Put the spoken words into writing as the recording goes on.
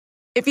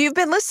If you've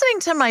been listening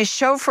to my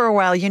show for a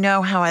while, you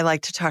know how I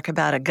like to talk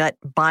about a gut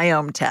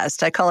biome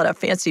test. I call it a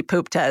fancy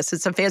poop test.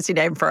 It's a fancy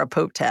name for a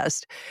poop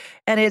test.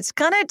 And it's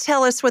going to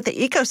tell us what the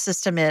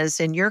ecosystem is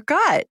in your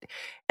gut.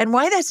 And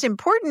why that's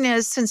important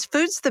is since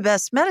food's the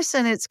best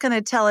medicine, it's going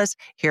to tell us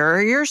here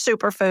are your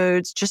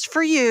superfoods just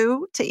for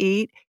you to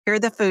eat. Here are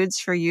the foods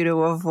for you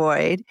to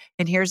avoid.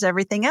 And here's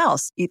everything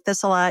else. Eat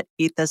this a lot,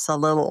 eat this a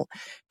little.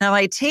 Now,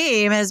 my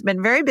team has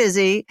been very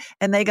busy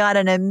and they got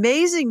an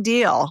amazing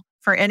deal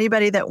for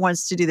anybody that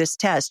wants to do this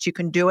test. You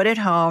can do it at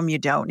home. You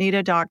don't need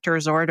a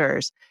doctor's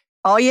orders.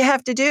 All you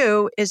have to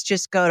do is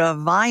just go to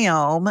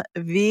Viome,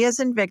 V as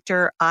in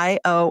Victor,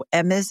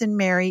 I-O-M as in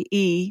Mary,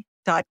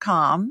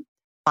 E.com,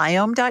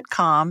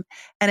 Viome.com.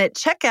 And at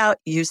checkout,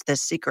 use the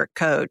secret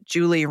code,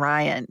 Julie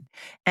Ryan,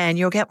 and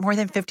you'll get more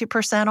than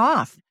 50%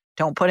 off.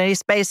 Don't put any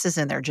spaces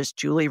in there, just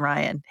Julie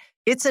Ryan.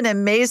 It's an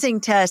amazing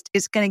test.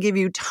 It's going to give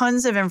you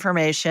tons of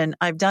information.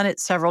 I've done it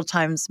several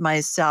times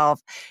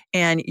myself,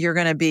 and you're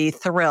going to be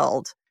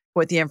thrilled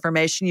with the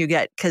information you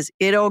get because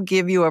it'll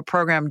give you a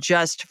program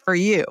just for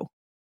you.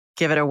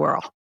 Give it a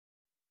whirl.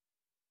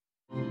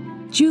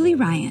 Julie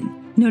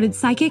Ryan, noted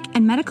psychic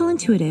and medical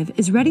intuitive,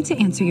 is ready to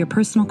answer your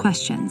personal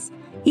questions,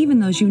 even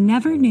those you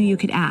never knew you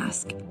could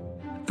ask.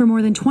 For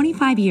more than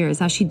 25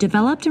 years, as she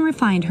developed and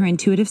refined her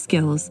intuitive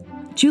skills,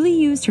 Julie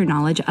used her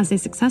knowledge as a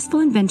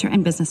successful inventor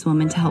and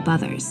businesswoman to help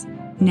others.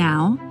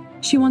 Now,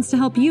 she wants to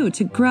help you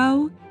to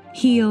grow,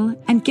 heal,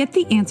 and get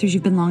the answers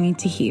you've been longing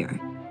to hear.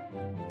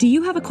 Do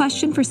you have a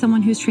question for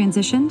someone who's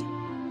transitioned?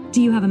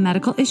 Do you have a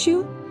medical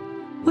issue?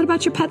 What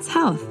about your pet's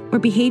health or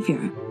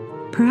behavior?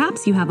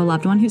 Perhaps you have a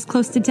loved one who's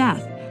close to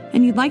death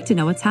and you'd like to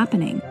know what's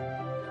happening.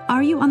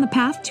 Are you on the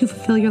path to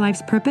fulfill your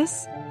life's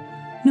purpose?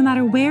 No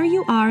matter where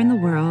you are in the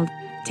world,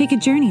 take a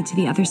journey to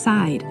the other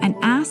side and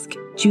ask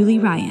Julie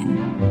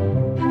Ryan.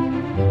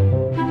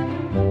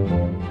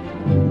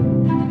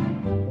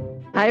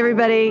 Hi,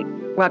 everybody.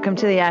 Welcome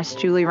to the Ask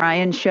Julie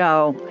Ryan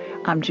Show.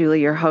 I'm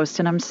Julie, your host,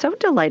 and I'm so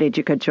delighted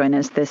you could join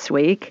us this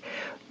week.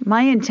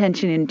 My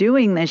intention in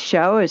doing this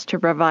show is to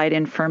provide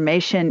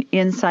information,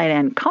 insight,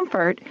 and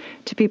comfort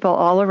to people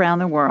all around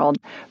the world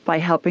by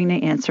helping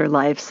to answer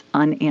life's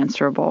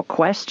unanswerable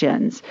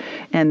questions.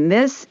 And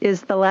this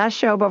is the last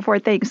show before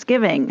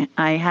Thanksgiving.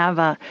 I have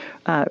a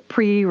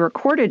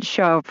pre-recorded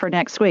show for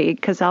next week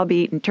because I'll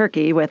be eating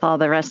turkey with all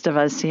the rest of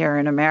us here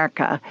in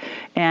America.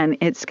 And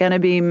it's going to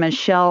be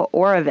Michelle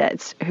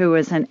Orovitz, who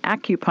is an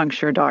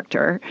acupuncture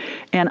doctor.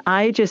 And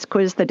I just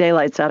quizzed the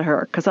daylights out of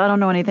her because I don't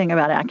know anything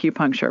about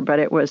acupuncture, but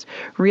it was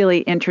really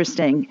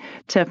interesting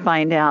to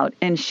find out.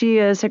 And she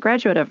is a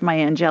graduate of my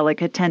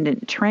angelic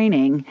attendant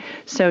training,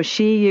 so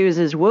she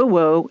uses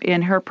woo-woo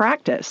in her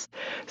practice.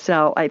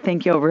 So I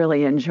think you'll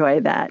really enjoy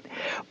that.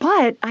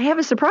 But I have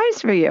a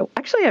surprise for you.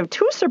 Actually, I have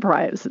two surprises.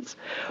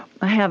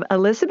 I have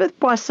Elizabeth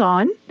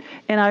Boisson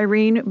and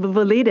Irene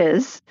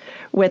Valides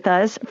with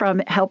us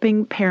from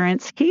Helping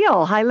Parents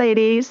Heal. Hi,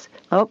 ladies.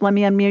 Oh, let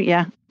me unmute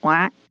you.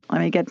 Let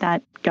me get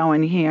that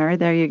going here.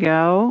 There you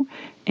go.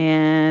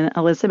 And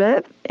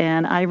Elizabeth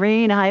and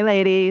Irene. Hi,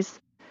 ladies.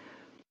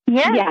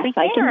 Yes,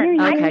 I can hear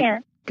you. Okay,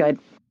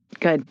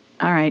 good.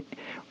 All right.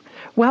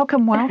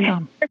 Welcome. Yeah.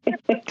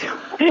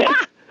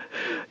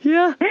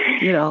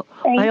 You know,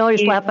 I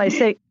always laugh. I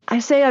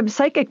say I'm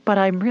psychic, but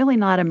I'm really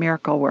not a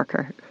miracle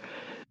worker.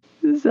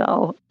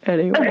 So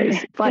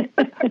anyways, but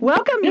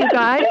welcome, you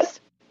guys.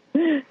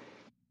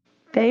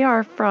 They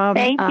are from...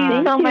 Thank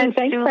you so much.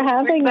 Thanks for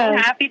having us. We're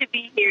so happy to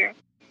be here.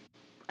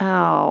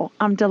 Oh,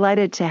 I'm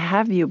delighted to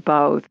have you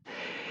both.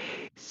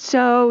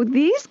 So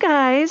these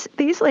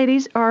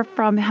ladies are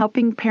from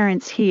Helping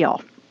Parents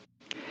Heal.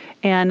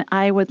 And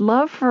I would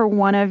love for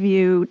one of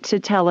you to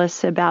tell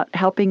us about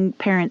Helping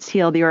Parents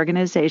Heal, the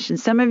organization.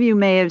 Some of you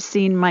may have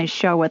seen my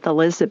show with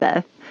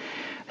Elizabeth,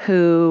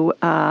 who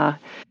I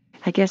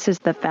guess is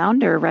the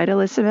founder, right,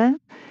 Elizabeth?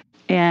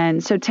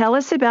 And so tell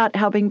us about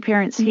Helping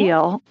Parents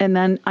Heal, and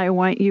then I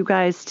want you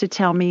guys to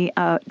tell me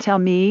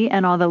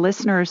and all the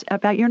listeners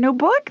about your new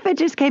book that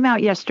just came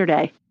out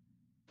yesterday.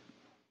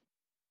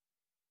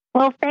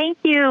 Well, thank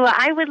you.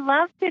 I would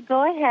love to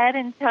go ahead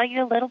and tell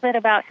you a little bit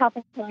about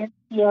Helping Parents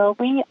Heal.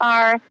 We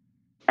are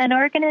an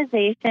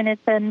organization.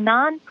 It's a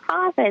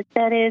nonprofit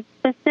that is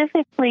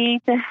specifically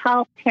to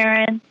help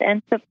parents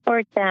and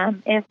support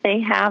them if they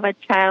have a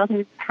child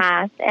who's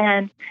passed.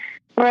 And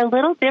we're a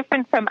little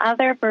different from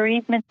other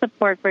bereavement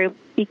support groups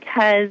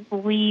because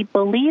we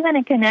believe in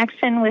a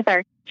connection with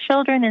our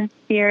children in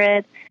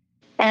spirit,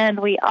 and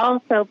we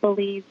also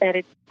believe that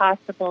it's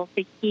possible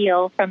to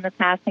heal from the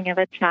passing of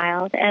a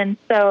child. And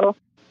so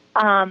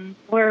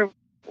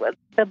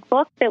the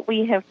book that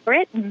we have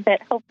written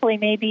that hopefully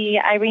maybe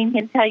Irene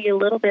can tell you a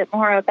little bit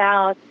more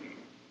about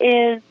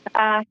is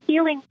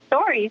healing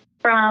stories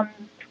from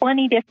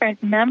 20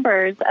 different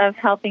members of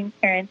Helping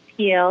Parents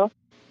Heal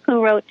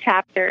who wrote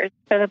chapters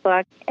for the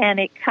book, and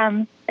it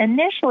comes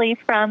initially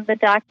from the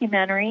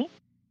documentary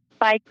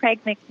by Craig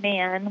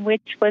McMahon,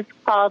 which was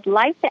called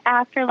Life to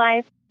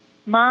Afterlife,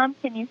 Mom,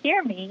 Can You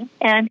Hear Me?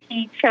 And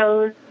he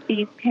chose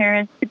these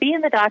parents to be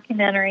in the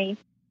documentary,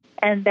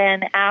 and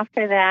then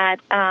after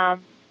that,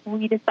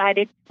 we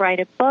decided to write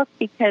a book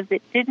because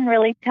it didn't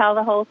really tell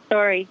the whole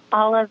story.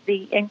 All of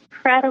the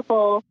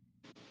incredible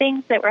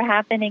things that were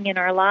happening in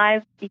our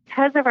lives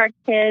because of our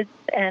kids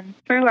and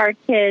through our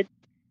kids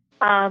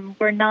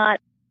were not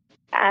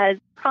as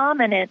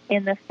prominent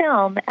in the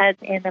film as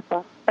in the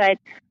book. But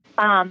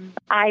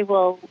I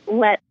will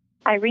let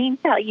Irene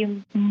tell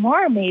you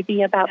more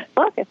maybe about the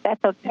book, if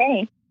that's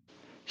okay.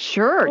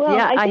 Sure. Well,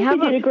 yeah, I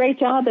think you did a great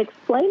job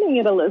explaining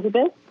it,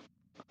 Elizabeth.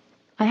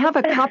 I have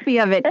a copy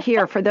of it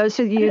here. For those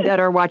of you that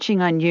are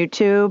watching on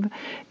YouTube,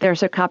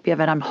 there's a copy of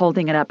it. I'm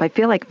holding it up. I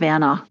feel like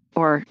Vanna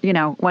or,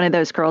 one of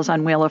those girls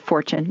on Wheel of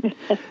Fortune.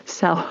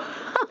 So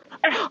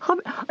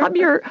I'm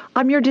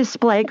your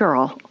display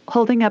girl,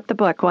 holding up the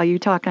book while you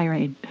talk,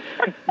 Irene.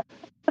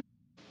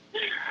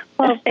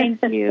 Well,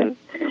 thank you.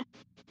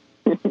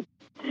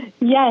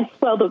 Yes,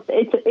 well,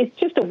 it's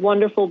just a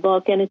wonderful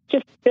book, and it's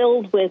just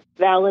filled with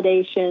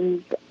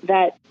validations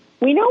that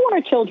we know our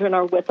children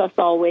are with us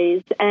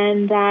always,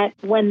 and that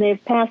when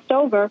they've passed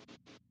over,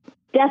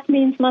 death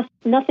means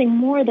nothing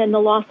more than the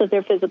loss of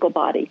their physical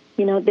body.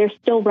 They're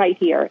still right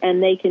here,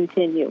 and they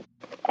continue.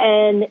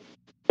 And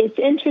it's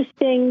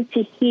interesting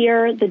to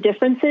hear the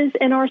differences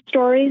in our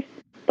stories,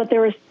 but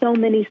there are so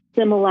many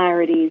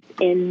similarities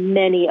in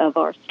many of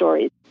our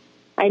stories.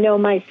 I know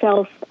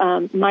myself,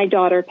 my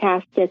daughter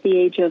passed at the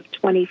age of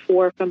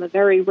 24 from a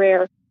very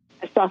rare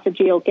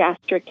esophageal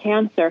gastric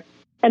cancer.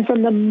 And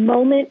from the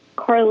moment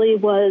Carly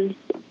was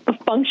a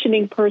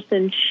functioning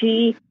person,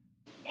 she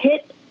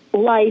hit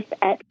life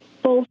at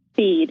full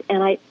speed.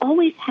 And I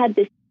always had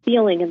this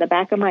feeling in the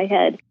back of my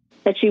head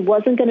that she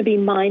wasn't going to be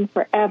mine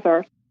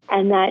forever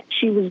and that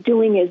she was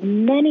doing as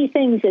many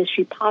things as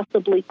she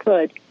possibly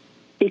could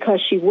because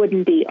she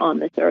wouldn't be on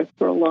this earth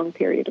for a long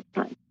period of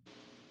time.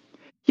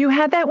 You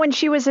had that when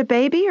she was a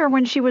baby or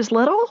when she was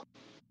little?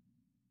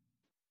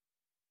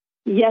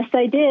 Yes,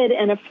 I did.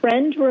 And a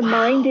friend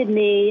reminded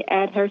me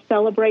at her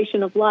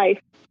celebration of life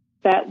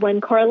that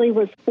when Carly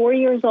was 4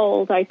 years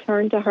old, I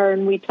turned to her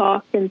and we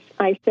talked and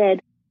I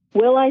said,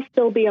 will I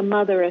still be a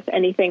mother if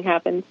anything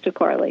happens to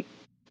Carly?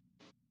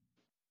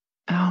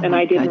 And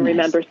I didn't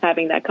remember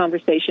having that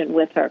conversation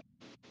with her.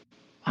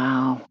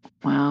 Wow.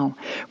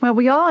 Well,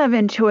 we all have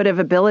intuitive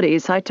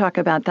abilities. I talk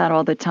about that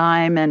all the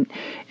time. And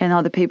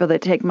all the people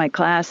that take my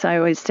class, I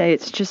always say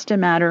it's just a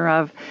matter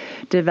of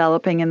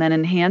developing and then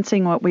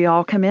enhancing what we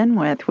all come in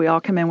with. We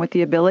all come in with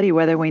the ability,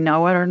 whether we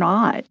know it or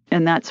not.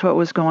 And that's what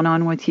was going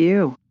on with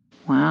you.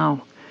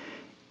 Wow.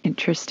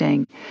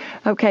 Interesting.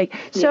 Okay,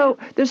 so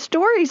the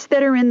stories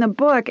that are in the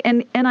book,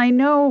 and I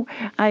know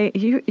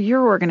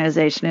your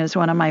organization is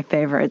one of my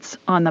favorites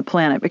on the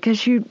planet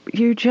because you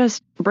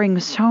just bring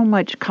so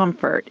much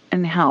comfort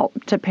and help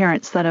to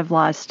parents that have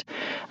lost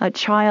a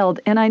child.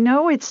 And I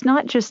know it's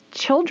not just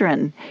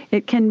children.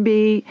 It can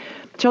be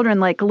children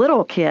like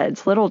little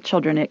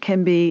children. It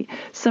can be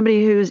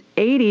somebody who's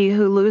 80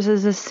 who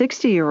loses a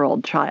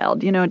 60-year-old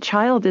child. A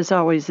child is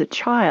always a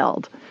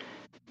child.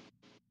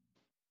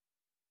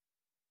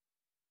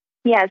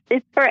 Yes,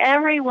 it's for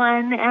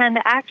everyone, and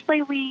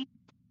actually we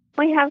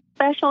have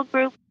special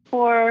groups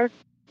for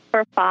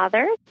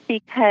fathers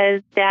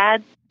because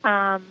dads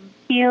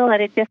heal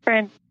at a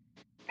different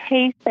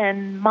pace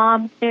than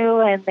moms do,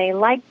 and they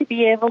like to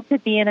be able to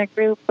be in a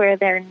group where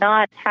they're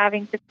not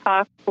having to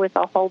talk with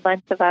a whole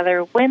bunch of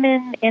other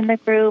women in the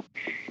group.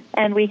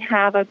 And we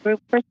have a group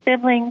for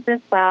siblings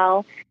as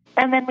well.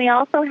 And then we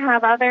also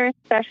have other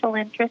special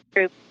interest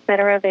groups that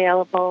are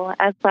available,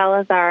 as well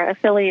as our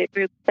affiliate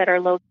groups that are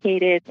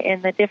located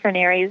in the different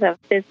areas of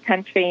this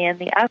country and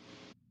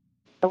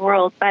the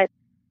world. But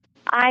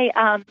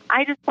I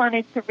just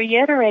wanted to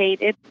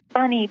reiterate, it's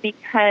funny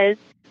because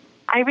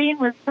Irene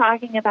was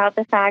talking about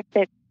the fact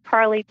that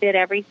Carly did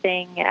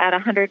everything at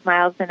 100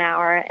 miles an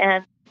hour,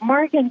 and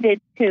Morgan did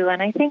too.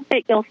 And I think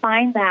that you'll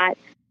find that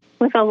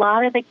with a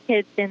lot of the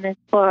kids in this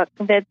book,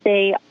 that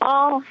they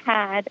all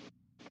had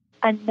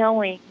a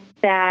knowing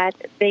that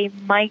they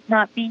might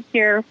not be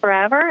here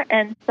forever,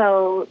 and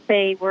so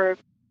they were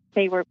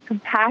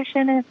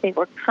compassionate, they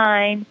were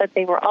kind, but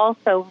they were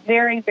also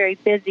very, very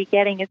busy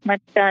getting as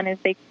much done as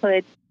they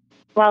could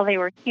while they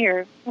were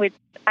here, which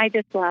I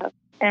just love.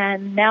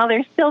 And now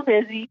they're still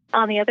busy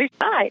on the other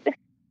side.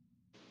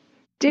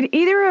 Did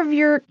either of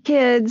your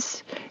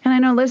kids, and I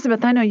know,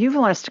 Elizabeth, I know you've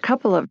lost a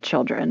couple of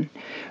children,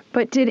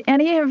 but did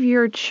any of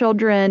your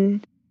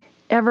children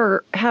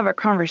ever have a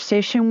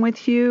conversation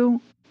with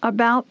you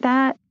about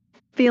that,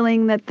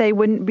 feeling that they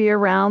wouldn't be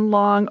around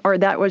long, or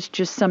that was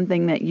just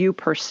something that you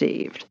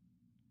perceived?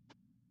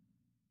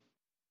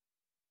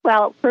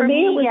 Well, for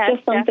me, it was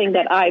just something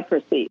that I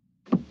perceived.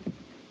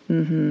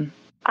 Mm-hmm.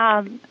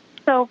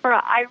 So for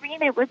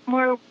Irene, it was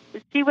more,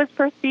 she was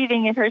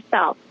perceiving it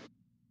herself.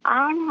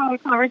 I had a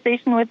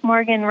conversation with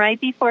Morgan right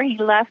before he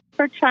left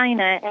for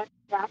China, and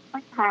he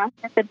actually passed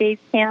at the base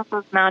camp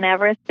of Mount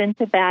Everest in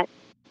Tibet.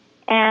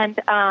 And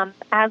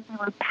as we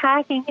were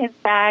packing his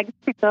bags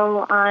to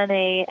go on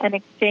an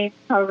exchange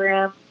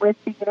program with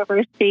the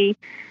university,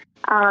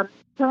 he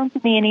turned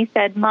to me and he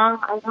said, "Mom,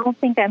 I don't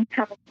think I'm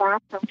coming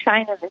back from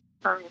China this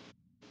time."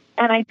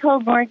 And I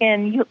told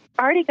Morgan, you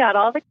already got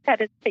all the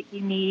credits that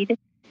you need.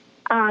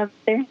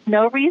 There's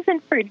no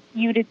reason for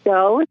you to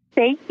go.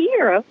 Stay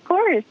here, of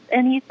course.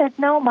 And he said,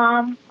 no,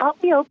 Mom, I'll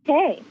be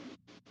okay.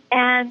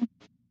 And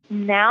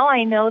now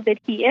I know that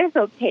he is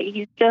okay.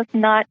 He's just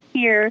not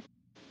here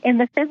in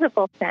the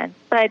physical sense.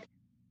 But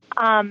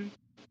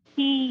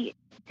he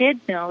did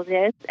know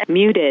this.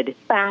 Muted. In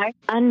fact,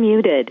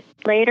 Unmuted.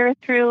 later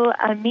through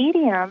a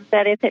medium,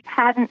 that if it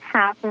hadn't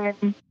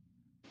happened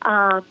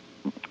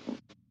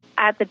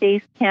at the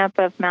base camp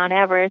of Mount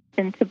Everest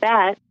in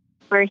Tibet,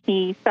 where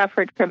he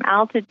suffered from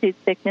altitude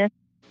sickness,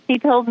 he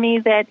told me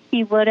that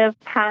he would have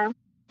passed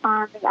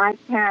on the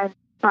I-10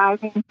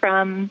 driving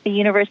from the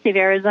University of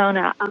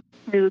Arizona up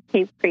to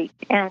Cave Creek.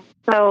 And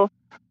so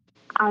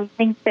I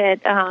think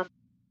that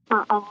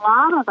for a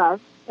lot of us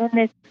in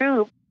this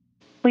group,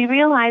 we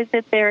realize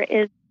that there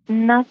is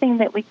nothing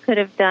that we could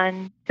have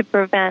done to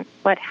prevent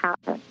what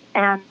happened,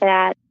 and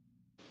that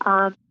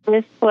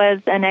this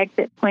was an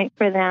exit point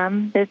for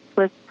them. This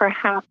was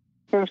perhaps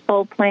their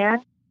sole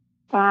plan,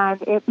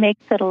 and it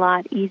makes it a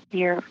lot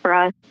easier for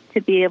us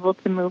to be able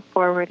to move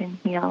forward and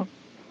heal.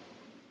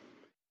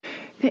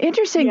 The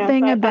interesting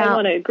thing I about... I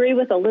want to agree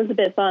with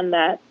Elizabeth on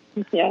that.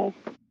 Yeah.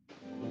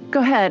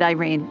 Go ahead,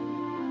 Irene.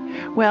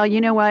 Well,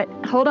 you know what?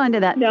 Hold on to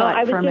that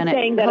thought for a minute.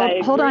 Saying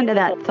that Hold on to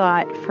that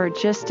thought for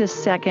just a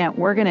second.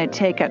 We're going to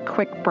take a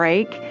quick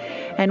break,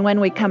 and when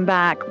we come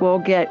back,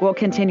 we'll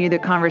continue the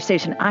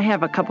conversation. I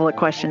have a couple of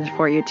questions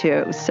for you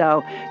too.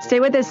 So stay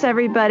with us,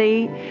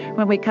 everybody.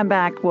 When we come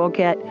back, we'll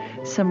get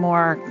some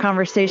more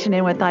conversation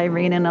in with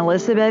Irene and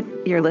Elizabeth.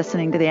 You're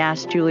listening to the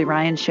Ask Julie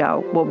Ryan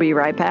Show. We'll be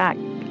right back.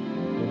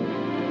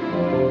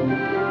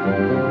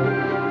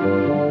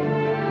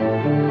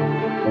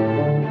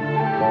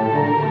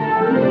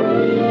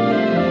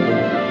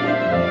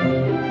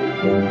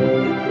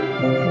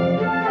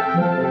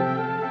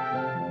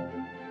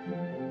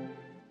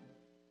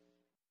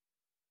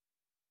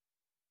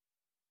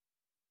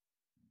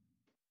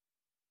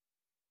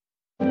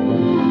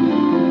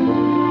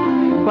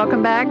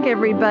 Welcome back,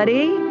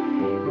 everybody.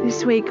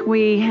 This week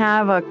we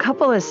have a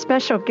couple of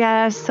special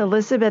guests,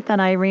 Elizabeth and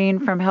Irene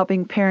from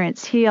Helping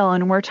Parents Heal,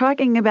 and we're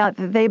talking about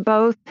that they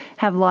both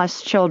have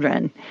lost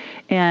children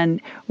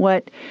and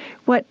what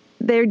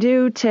they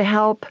do to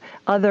help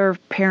other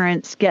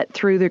parents get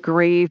through the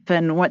grief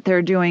and what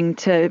they're doing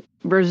to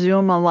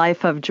resume a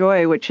life of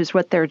joy, which is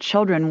what their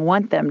children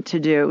want them to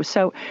do.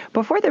 So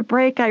before the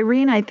break,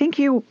 Irene, I think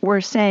you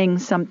were saying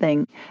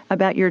something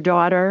about your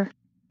daughter.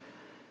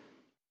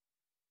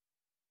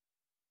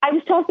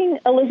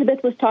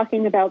 Elizabeth was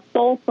talking about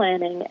soul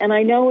planning, and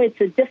I know it's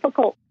a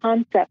difficult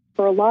concept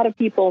for a lot of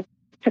people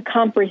to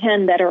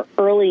comprehend that are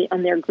early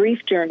on their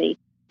grief journey.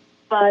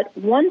 But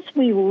once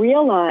we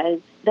realize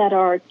that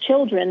our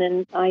children,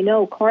 and I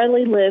know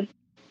Carly lived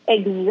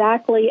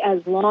exactly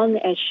as long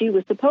as she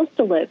was supposed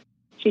to live.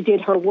 She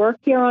did her work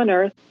here on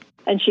earth,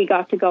 and she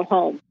got to go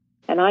home.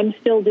 And I'm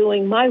still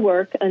doing my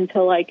work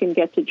until I can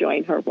get to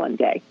join her one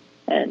day.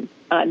 And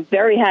I'm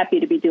very happy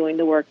to be doing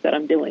the work that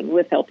I'm doing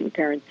with Helping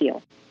Parents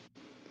Heal.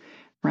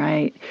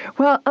 Right.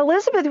 Well,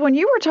 Elizabeth, when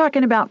you were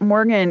talking about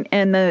Morgan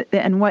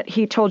and what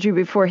he told you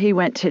before he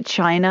went to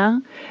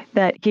China,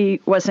 that he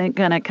wasn't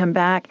going to come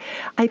back,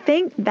 I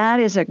think that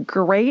is a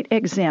great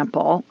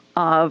example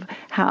of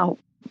how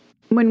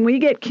when we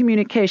get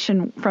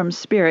communication from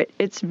spirit,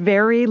 it's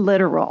very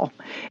literal,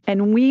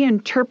 and we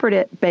interpret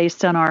it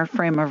based on our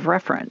frame of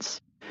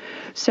reference.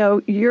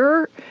 So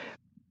your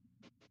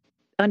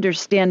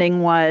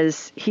understanding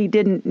was he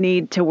didn't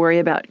need to worry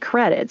about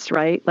credits,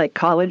 right? Like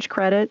college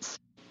credits?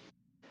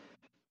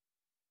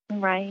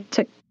 Right.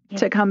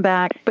 To come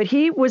back. But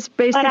he was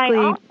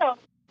basically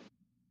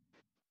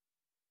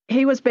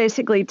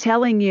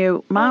telling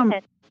you, Mom,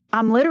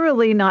 I'm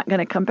literally not going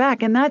to come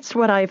back. And that's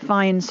what I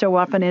find so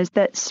often is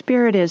that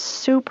spirit is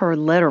super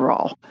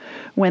literal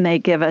when they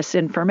give us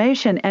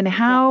information, and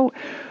how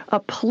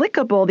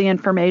applicable the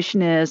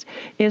information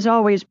is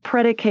always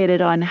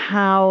predicated on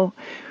how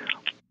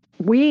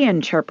we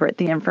interpret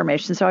the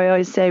information. So I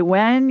always say,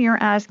 when you're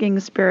asking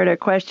spirit a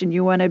question,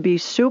 you want to be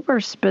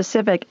super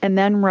specific and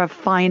then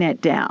refine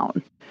it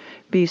down.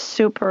 Be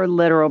super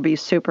literal, be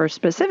super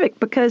specific,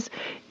 because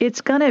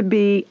it's going to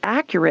be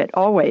accurate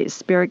always.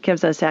 Spirit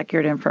gives us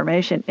accurate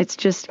information. It's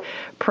just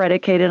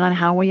predicated on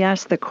how we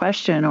ask the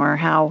question or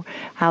how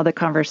the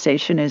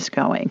conversation is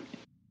going.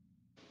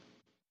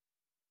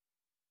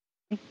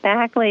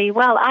 Exactly.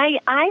 Well,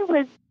 I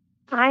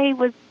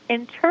was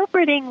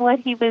interpreting what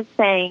he was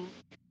saying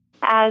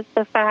as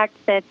the fact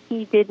that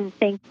he didn't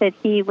think that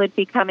he would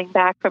be coming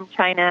back from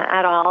China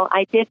at all.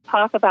 I did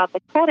talk about the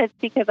credits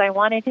because I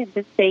wanted him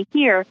to stay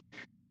here.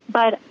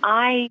 But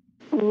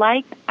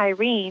like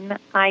Irene,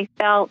 I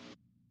felt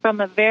from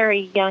a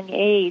very young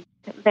age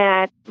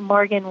that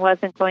Morgan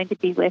wasn't going to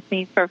be with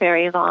me for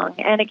very long.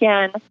 And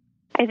again,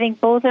 I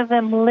think both of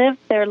them lived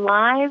their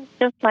lives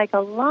just like a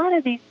lot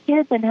of these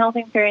kids in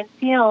Helping Parents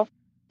Heal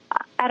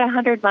at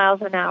 100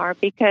 miles an hour,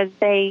 because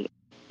they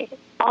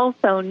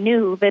also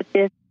knew that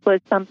this was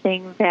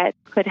something that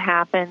could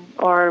happen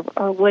or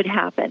would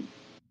happen.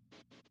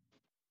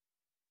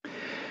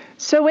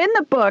 So in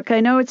the book, I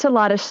know it's a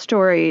lot of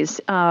stories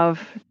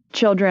of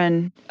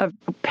children, of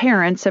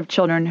parents of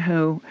children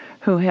who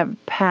have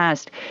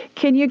passed.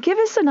 Can you give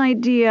us an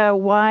idea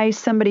why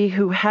somebody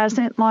who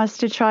hasn't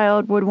lost a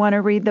child would want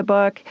to read the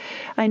book?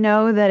 I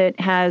know that it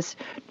has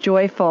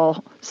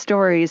joyful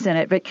stories in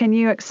it, but can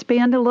you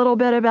expand a little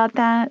bit about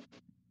that?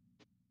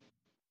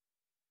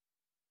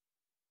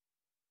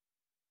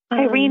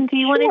 Irene, do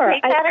you want to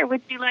take that, or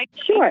would you like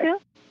to? Sure.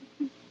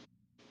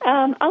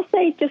 I'll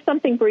say just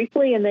something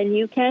briefly, and then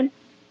you can.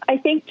 I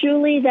think,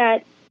 Julie,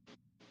 that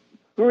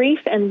grief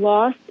and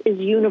loss is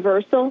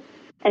universal,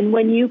 and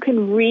when you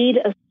can read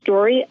a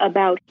story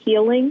about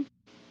healing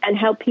and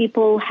how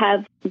people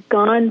have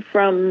gone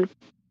from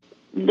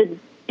the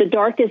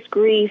darkest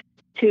grief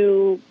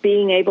to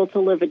being able to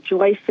live a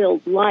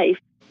joy-filled life,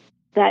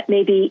 that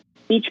maybe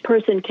each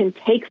person can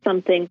take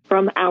something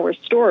from our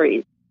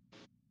stories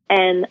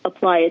and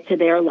apply it to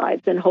their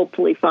lives and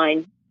hopefully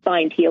find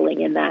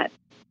healing in that.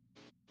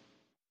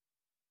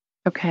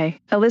 Okay.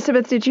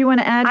 Elizabeth, did you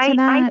want to add to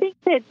that? I think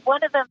that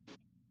one of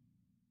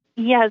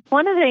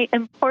the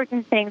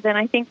important things, and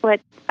I think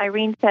what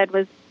Irene said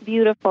was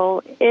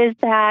beautiful, is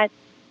that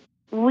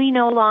we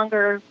no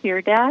longer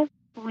fear death.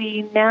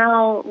 We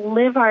now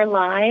live our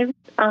lives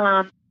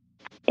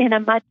in a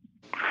much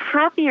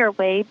happier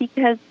way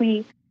because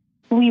we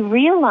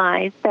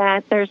realize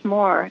that there's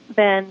more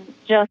than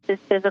just this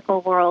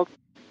physical world.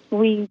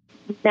 We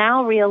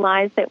now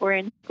realize that we're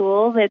in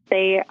school, that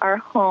they are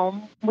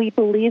home. We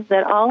believe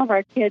that all of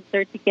our kids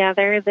are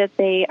together, that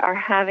they are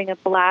having a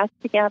blast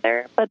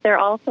together, but they're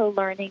also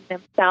learning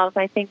themselves.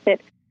 I think that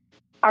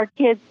our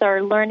kids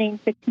are learning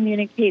to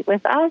communicate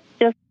with us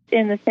just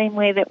in the same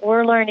way that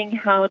we're learning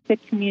how to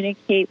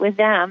communicate with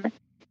them.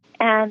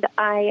 And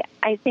I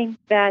think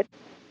that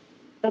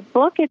the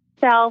book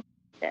itself,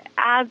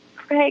 as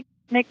Craig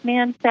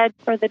McMahon said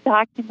for the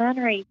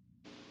documentary,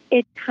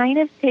 it kind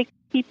of takes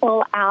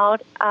people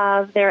out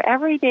of their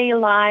everyday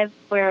lives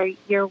where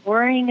you're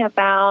worrying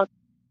about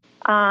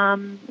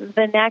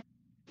the next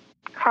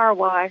car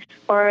wash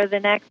or the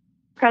next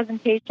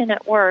presentation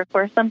at work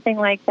or something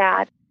like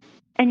that.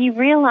 And you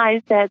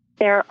realize that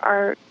there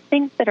are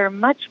things that are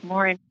much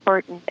more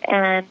important,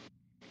 and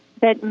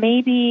that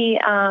maybe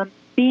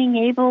being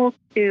able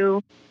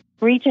to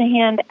reach a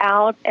hand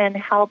out and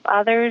help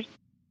others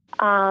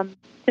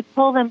to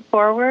pull them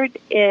forward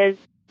is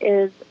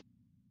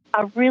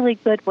a really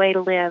good way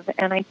to live.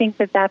 And I think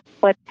that that's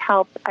what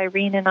helped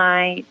Irene and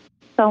I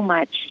so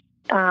much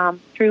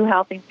through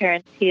Helping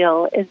Parents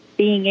Heal, is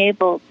being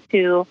able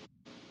to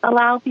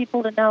allow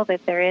people to know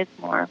that there is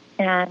more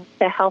and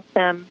to help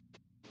them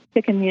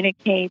to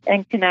communicate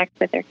and connect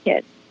with their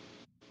kids.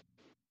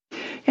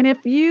 And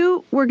if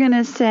you were going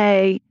to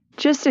say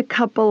just a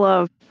couple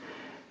of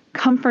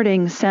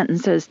comforting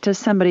sentences to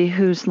somebody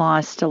who's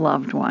lost a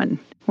loved one,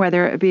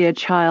 whether it be a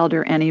child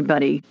or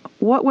anybody,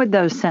 what would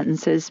those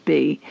sentences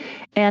be?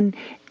 And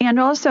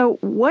also,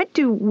 what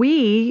do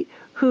we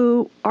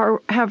who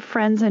have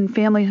friends and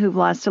family who've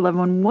lost a loved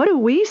one, what do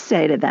we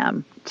say to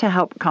them to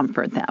help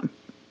comfort them?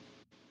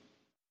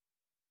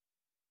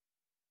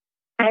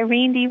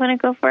 Irene, do you want to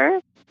go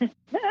first?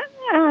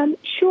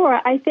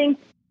 Sure. I think,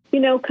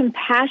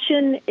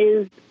 compassion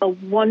is a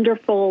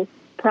wonderful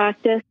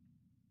practice,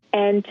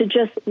 and to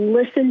just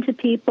listen to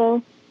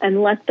people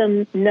and let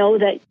them know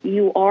that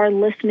you are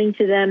listening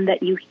to them,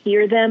 that you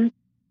hear them.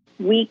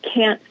 We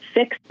can't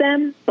fix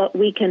them, but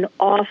we can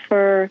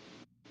offer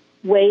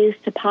ways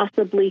to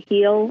possibly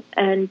heal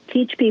and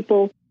teach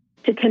people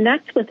to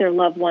connect with their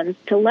loved ones,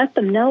 to let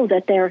them know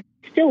that they're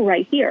still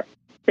right here.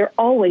 They're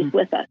always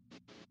with us.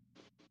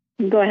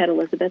 Go ahead,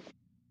 Elizabeth.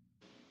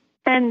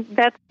 And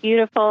that's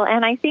beautiful.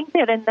 And I think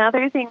that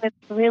another thing that's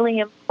really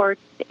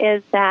important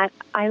is that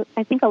I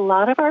think a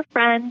lot of our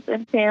friends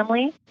and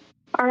family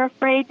are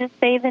afraid to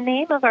say the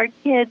name of our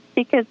kids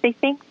because they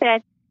think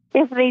that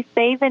if they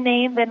say the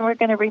name, then we're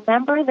going to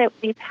remember that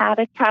we've had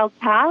a child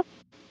pass.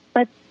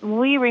 But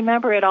we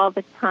remember it all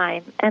the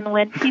time. And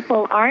when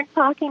people aren't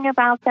talking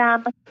about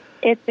them,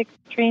 it's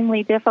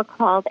extremely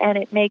difficult, and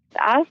it makes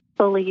us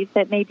believe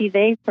that maybe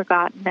they've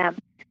forgotten them.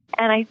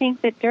 And I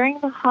think that during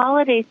the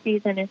holiday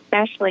season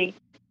especially,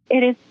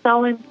 it is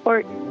so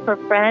important for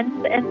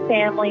friends and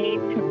family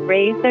to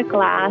raise a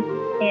glass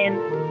in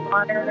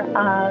honor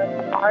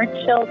of our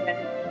children.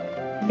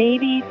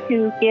 Maybe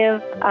to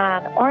give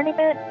an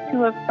ornament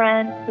to a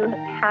friend who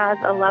has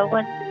a loved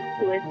one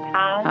who has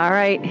passed. All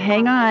right,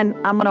 hang on.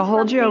 I'm going to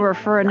hold you over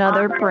for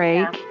another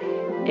break.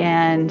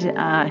 And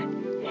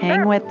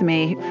hang with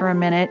me for a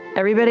minute.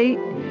 Everybody,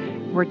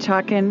 we're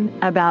talking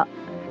about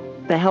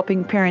the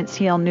Helping Parents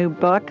Heal new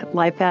book,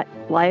 Life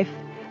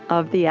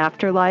of the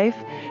Afterlife.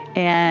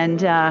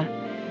 And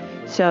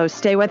so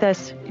stay with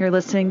us. You're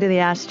listening to the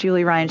Ask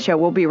Julie Ryan Show.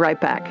 We'll be right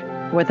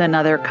back with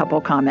another couple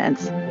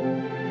comments.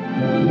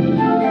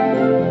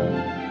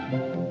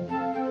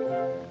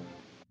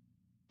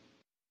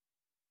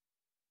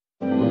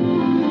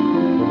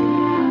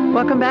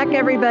 Welcome back,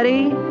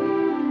 everybody.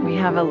 We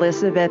have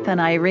Elizabeth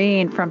and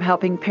Irene from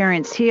Helping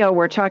Parents Heal.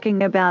 We're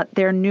talking about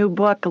their new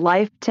book,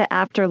 Life to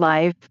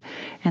Afterlife.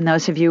 And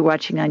those of you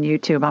watching on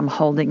YouTube, I'm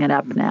holding it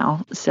up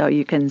now so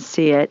you can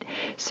see it.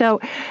 So,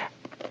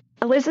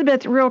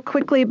 Elizabeth, real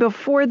quickly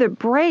before the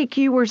break,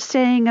 you were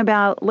saying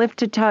about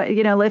lift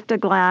a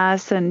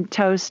glass and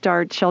toast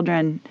our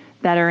children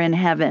that are in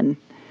heaven.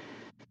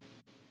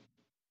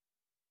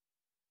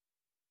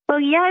 Well,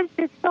 yes,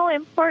 it's so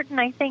important,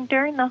 I think,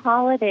 during the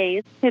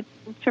holidays to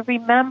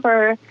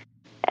remember,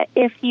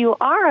 if you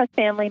are a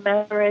family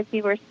member, as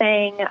you were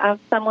saying, of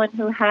someone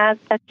who has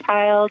a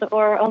child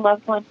or a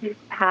loved one who's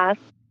passed,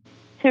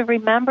 to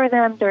remember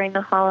them during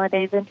the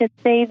holidays and to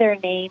say their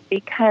name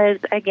because,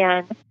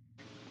 again,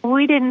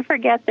 we didn't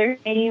forget their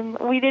name.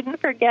 We didn't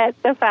forget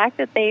the fact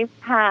that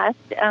they've passed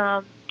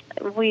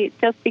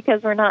just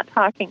because we're not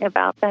talking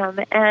about them.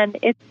 And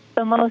it's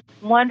the most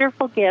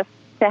wonderful gift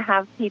to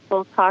have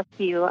people talk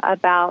to you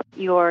about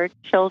your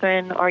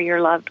children or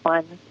your loved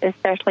ones,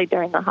 especially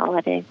during the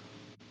holidays.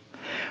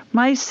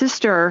 My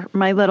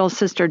little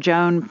sister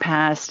Joan,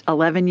 passed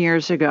 11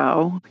 years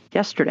ago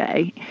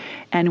yesterday,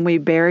 and we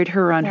buried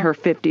her on her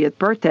 50th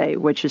birthday,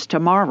 which is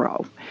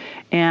tomorrow,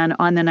 and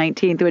on the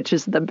 19th, which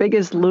is the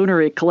biggest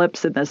lunar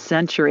eclipse in the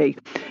century.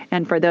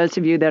 And for those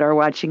of you that are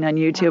watching on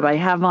YouTube, I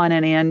have on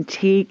an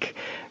antique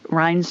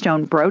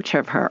rhinestone brooch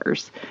of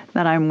hers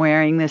that I'm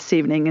wearing this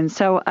evening. And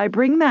so I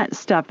bring that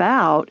stuff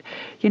out,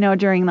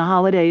 during the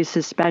holidays,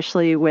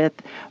 especially with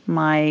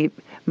my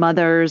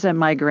mothers and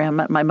my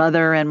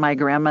mother and my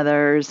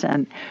grandmothers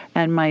and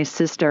my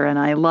sister. And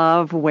I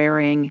love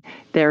wearing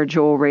their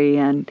jewelry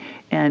and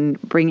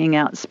bringing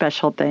out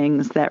special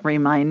things that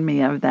remind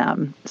me of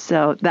them.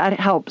 So that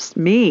helps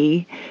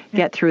me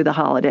get through the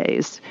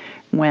holidays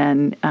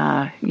when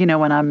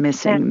I'm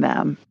missing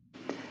them.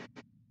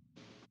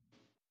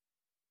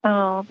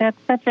 Oh, that's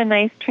such a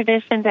nice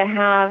tradition to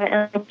have,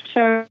 and I'm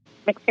sure it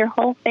makes your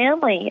whole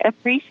family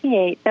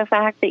appreciate the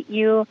fact that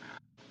you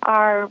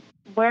are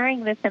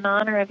wearing this in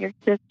honor of your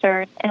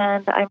sister,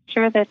 and I'm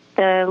sure that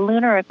the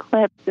lunar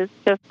eclipse is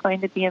just going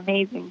to be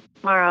amazing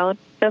tomorrow,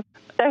 just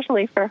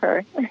especially for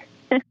her.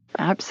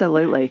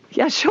 Absolutely.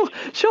 Yeah, she'll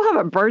have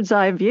a bird's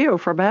eye view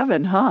from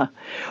heaven, huh?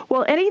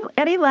 Well,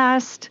 any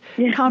last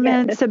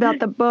comments about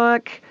the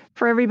book?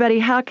 For everybody,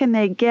 how can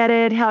they get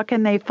it? How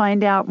can they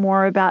find out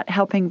more about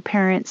Helping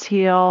Parents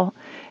Heal?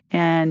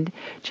 And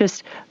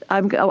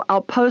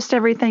I'll post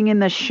everything in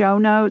the show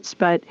notes,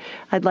 but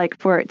I'd like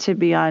for it to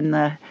be on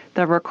the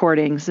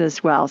recordings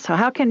as well. So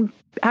how can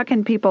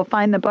people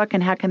find the book,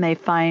 and how can they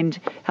find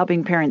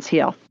Helping Parents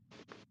Heal?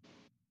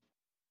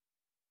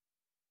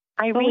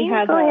 Irene, we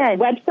have a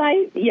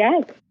website.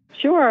 Yes,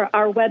 sure.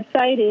 Our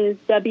website is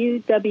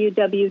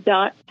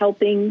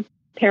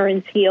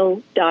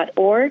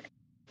www.helpingparentsheal.org.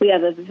 We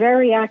have a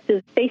very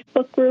active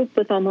Facebook group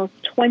with almost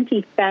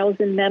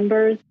 20,000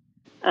 members.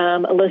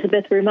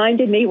 Elizabeth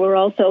reminded me we're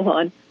also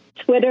on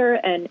Twitter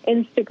and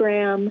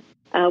Instagram.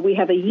 We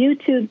have a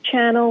YouTube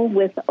channel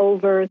with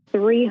over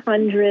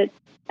 300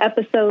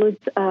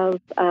 episodes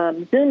of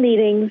Zoom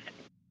meetings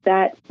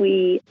that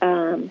we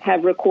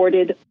have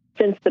recorded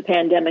since the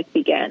pandemic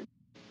began.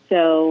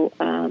 So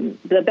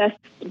the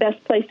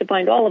best place to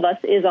find all of us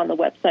is on the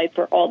website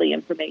for all the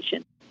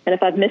information. And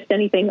if I've missed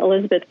anything,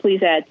 Elizabeth,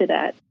 please add to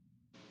that.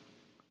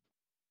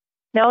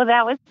 No,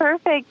 that was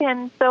perfect.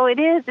 And so it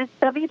is. It's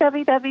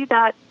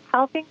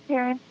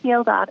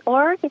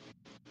www.helpingparentsheal.org,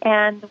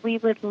 and we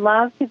would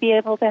love to be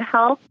able to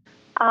help.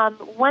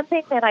 One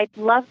thing that I'd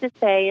love to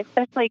say,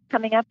 especially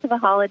coming up to the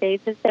holidays,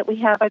 is that we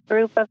have a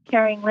group of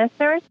caring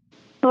listeners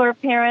who are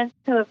parents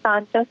who have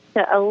gone just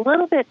a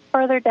little bit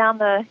further down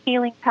the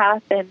healing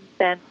path than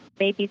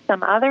maybe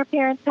some other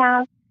parents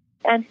have,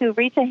 and who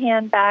reach a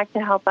hand back to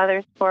help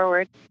others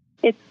forward.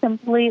 It's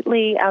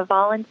completely a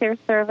volunteer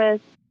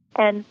service.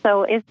 And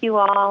so if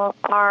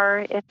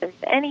there's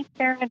any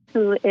parent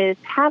who is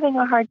having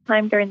a hard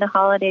time during the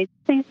holidays,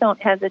 please don't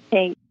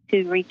hesitate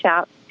to reach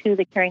out to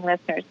the caring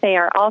listeners. They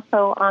are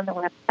also on the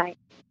website.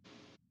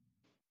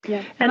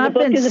 Yeah. And the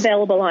book is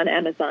available on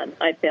Amazon.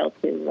 I failed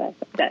to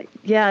say.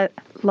 Yeah,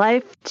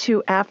 Life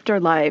to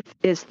Afterlife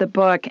is the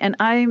book. And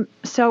I'm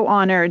so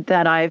honored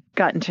that I've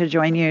gotten to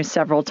join you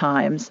several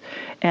times.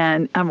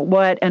 And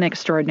what an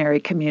extraordinary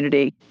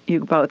community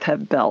you both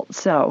have built.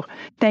 So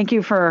thank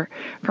you for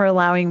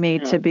allowing me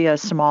to be a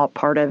small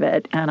part of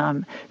it. And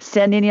I'm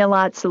sending you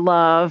lots of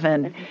love.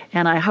 And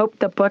I hope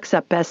the book's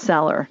a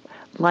bestseller,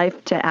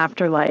 Life to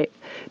Afterlife.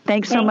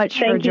 Thanks so much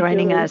for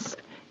joining us.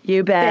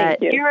 You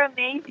bet. Thank you. You're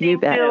amazing,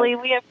 Julie.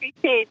 We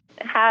appreciate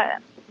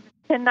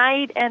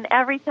tonight and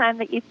every time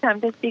that you've come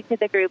to speak to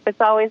the group.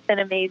 It's always been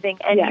amazing.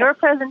 And your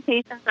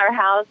presentations are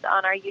housed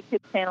on our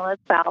YouTube channel as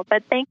well.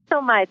 But thanks so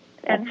much,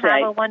 and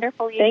have a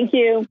wonderful evening. Thank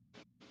you.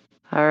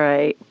 All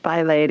right.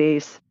 Bye,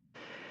 ladies.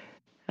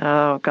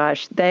 Oh,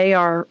 gosh, they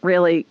are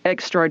really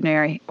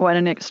extraordinary. What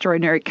an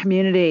extraordinary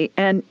community.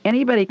 And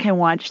anybody can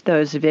watch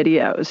those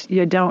videos.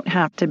 You don't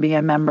have to be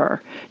a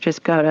member.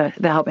 Just go to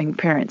the Helping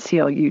Parents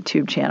Heal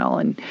YouTube channel,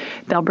 and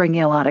they'll bring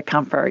you a lot of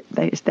comfort.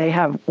 They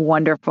have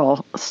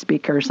wonderful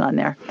speakers on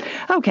there.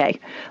 Okay,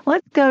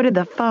 let's go to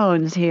the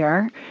phones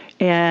here.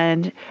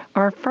 And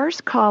our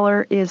first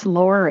caller is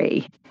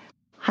Lori.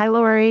 Hi,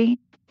 Lori.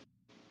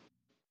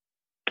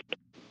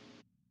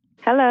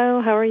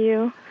 Hello, how are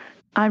you?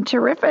 I'm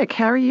terrific.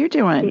 How are you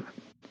doing?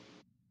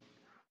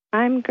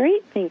 I'm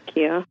great, thank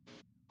you.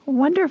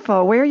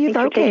 Wonderful. Where are you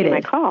Thanks located? For taking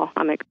my call.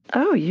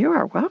 Oh, you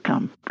are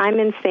welcome. I'm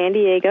in San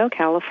Diego,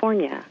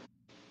 California.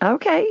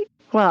 Okay.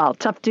 Well,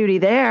 tough duty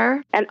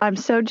there. And I'm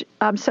so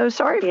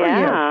sorry for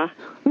yeah.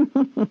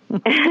 you.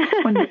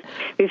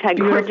 We've had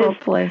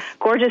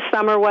gorgeous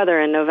summer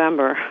weather in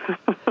November.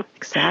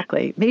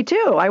 Exactly. Me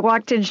too. I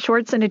walked in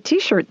shorts and a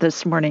T-shirt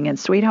this morning in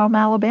Sweet Home,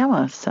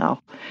 Alabama. So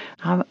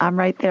I'm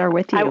right there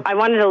with you. I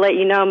wanted to let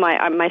you know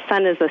my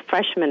son is a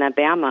freshman at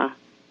Bama,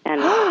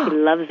 and he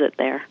loves it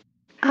there.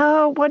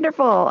 Oh,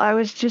 wonderful. I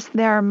was just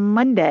there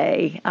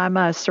Monday. I'm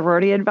a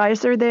sorority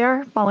advisor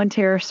there,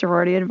 volunteer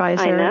sorority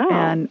advisor.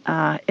 I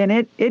know.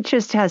 And it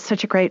just has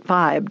such a great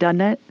vibe,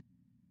 doesn't it?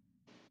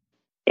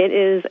 It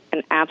is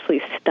an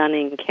absolutely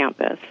stunning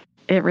campus.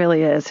 It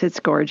really is. It's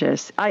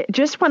gorgeous.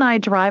 When I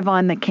drive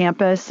on the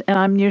campus, and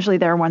I'm usually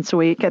there once a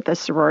week at the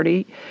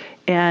sorority,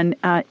 and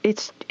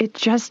it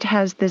just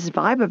has this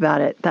vibe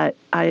about it that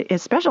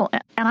it's special.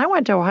 And I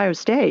went to Ohio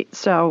State,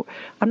 so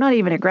I'm not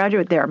even a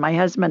graduate there. My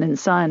husband and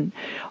son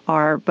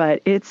are,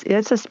 but it's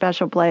a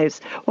special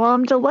place. Well,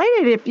 I'm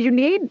delighted. If you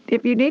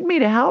need me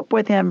to help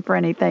with him for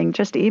anything,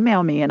 just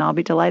email me, and I'll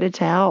be delighted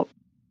to help.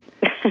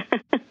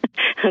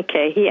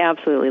 Okay, he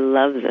absolutely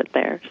loves it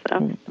there. So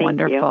thank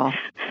wonderful,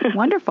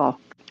 wonderful.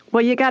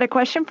 Well, you got a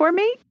question for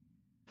me?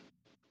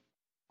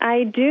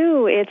 I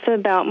do. It's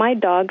about my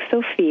dog,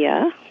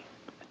 Sophia.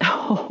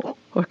 Oh,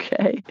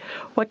 okay.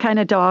 What kind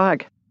of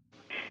dog?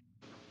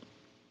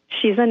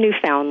 She's a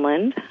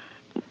Newfoundland,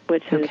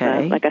 which is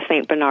like a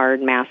St.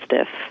 Bernard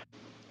Mastiff.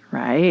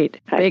 Right.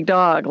 Big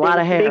dog, a lot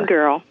of hair. Big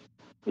girl.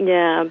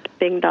 Yeah,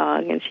 big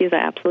dog, and she's an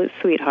absolute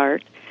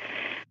sweetheart.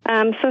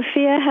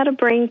 Sophia had a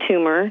brain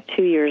tumor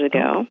 2 years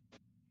ago,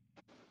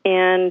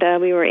 and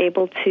we were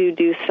able to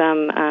do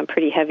some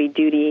pretty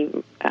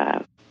heavy-duty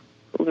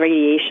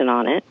radiation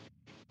on it.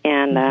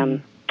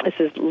 And this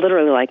is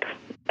literally like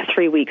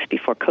 3 weeks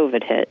before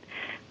COVID hit.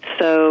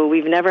 So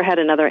we've never had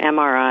another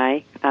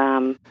MRI.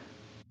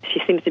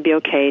 She seems to be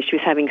okay. She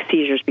was having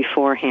seizures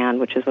beforehand,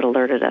 which is what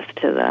alerted us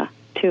to the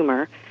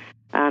tumor.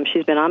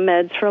 She's been on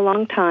meds for a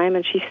long time,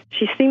 and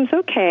she seems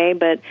okay,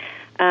 but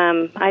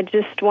I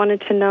just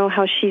wanted to know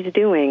how she's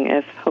doing,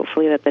 if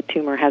hopefully that the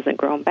tumor hasn't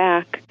grown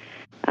back.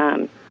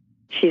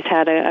 She's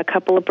had a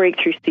couple of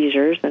breakthrough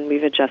seizures, and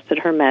we've adjusted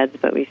her meds,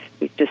 but we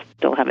just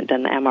still haven't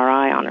done the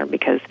MRI on her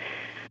because,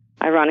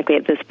 ironically,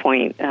 at this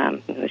point,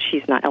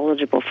 she's not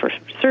eligible for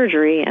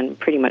surgery, and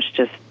pretty much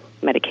just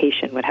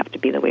medication would have to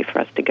be the way for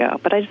us to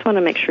go. But I just want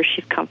to make sure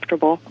she's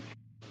comfortable,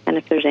 and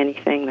if there's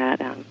anything that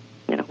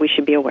we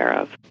should be aware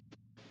of.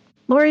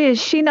 Lori,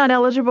 is she not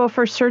eligible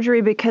for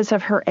surgery because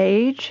of her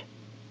age?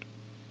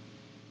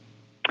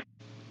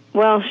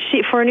 Well,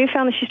 for a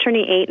Newfoundland, she's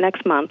turning 8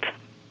 next month.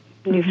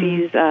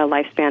 Newfie's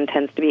lifespan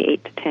tends to be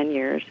 8 to 10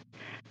 years.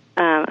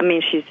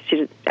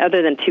 She's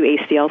other than 2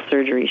 ACL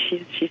surgeries,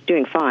 she's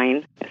doing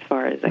fine as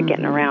far as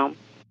getting around.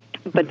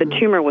 But the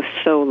tumor was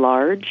so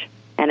large,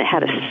 and it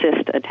had a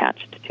cyst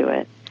attached to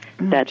it,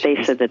 that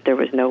they said that there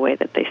was no way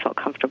that they felt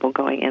comfortable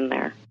going in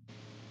there.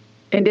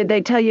 And did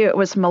they tell you it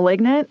was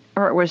malignant,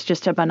 or it was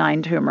just a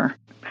benign tumor?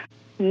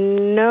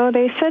 No,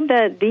 they said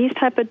that these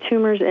type of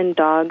tumors in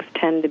dogs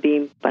tend to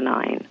be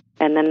benign,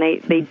 and then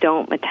they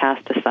don't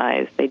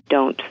metastasize. They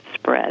don't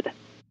spread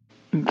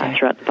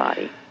throughout the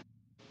body.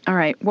 All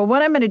right. Well,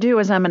 what I'm going to do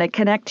is I'm going to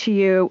connect to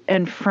you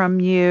and from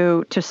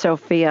you to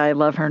Sophia. I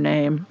love her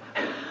name.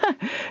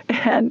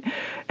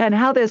 And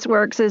how this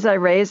works is I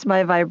raise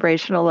my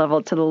vibrational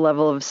level to the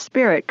level of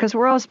spirit, because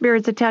we're all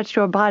spirits attached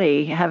to a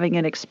body having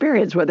an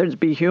experience, whether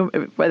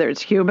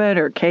it's human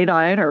or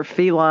canine or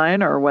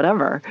feline or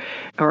whatever,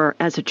 or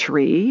as a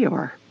tree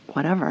or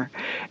whatever.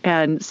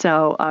 And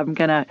so I'm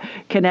going to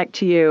connect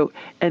to you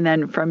and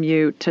then from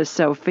you to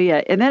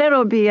Sophia. And then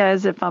it'll be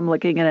as if I'm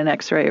looking at an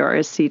X-ray or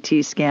a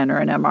CT scan or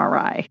an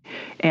MRI.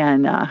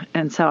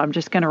 And so I'm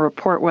just going to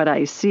report what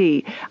I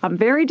see. I'm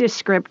very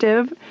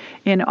descriptive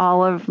in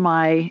all of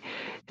my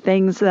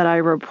things that I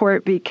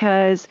report,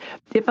 because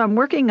if I'm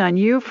working on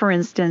you, for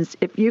instance,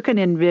 if you can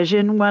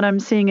envision what I'm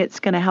seeing, it's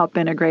going to help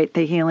integrate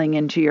the healing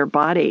into your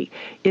body.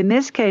 In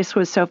this case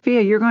with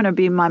Sophia, you're going to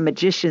be my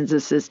magician's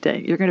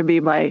assistant. You're going to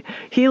be my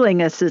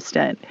healing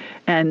assistant.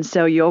 And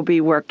so you'll be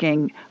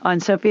working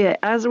on Sophia,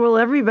 as will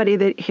everybody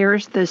that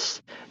hears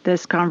this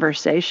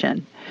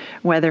conversation,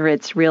 whether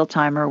it's real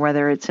time or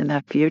whether it's in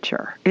the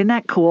future. Isn't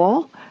that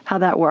cool how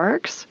that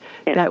works?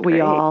 It's that we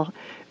great. all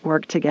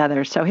work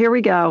together. So here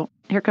we go.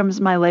 Here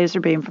comes my laser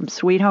beam from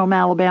Sweet Home,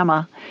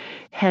 Alabama.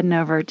 heading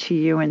over to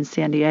you in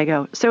San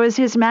Diego. So is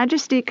His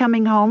Majesty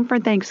coming home for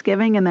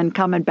Thanksgiving and then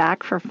coming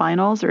back for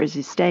finals, or is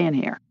he staying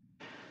here?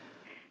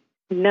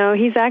 No,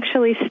 he's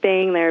actually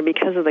staying there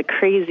because of the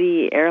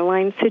crazy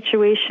airline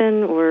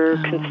situation.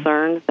 We're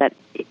concerned that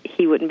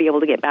he wouldn't be able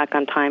to get back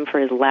on time for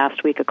his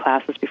last week of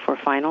classes before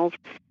finals.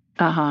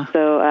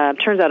 So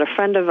turns out a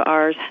friend of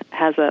ours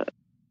has a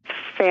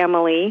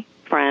family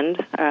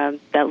friend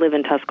that live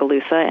in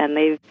Tuscaloosa, and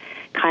they've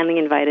kindly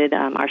invited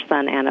our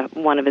son and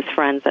one of his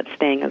friends that's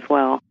staying as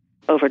well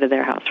over to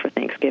their house for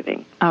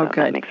Thanksgiving. Oh, so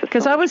good.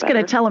 Because I was going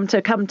to tell him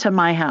to come to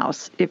my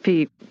house if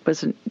he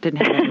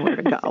didn't have anywhere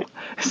to go.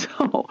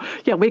 So,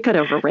 yeah, we could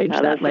have arranged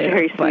that later.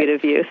 That's very sweet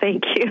of you.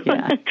 Thank you.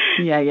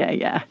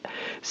 Yeah.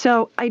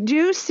 So I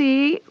do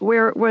see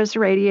where it was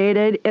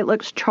radiated. It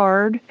looks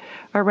charred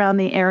around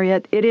the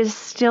area. It is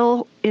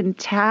still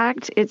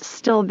intact. It's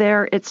still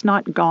there. It's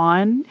not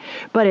gone,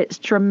 but it's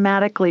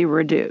dramatically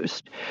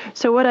reduced.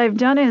 So what I've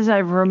done is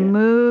I've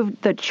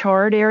removed the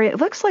charred area. It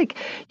looks like,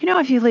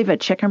 if you leave a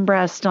chicken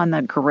breast on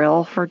the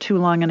grill for too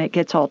long and it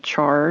gets all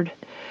charred,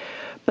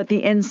 but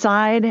the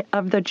inside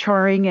of the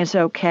charring is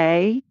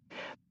okay.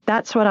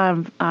 That's what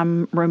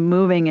I'm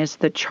removing is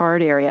the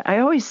charred area. I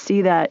always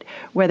see that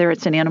whether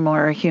it's an animal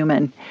or a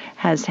human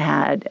has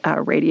had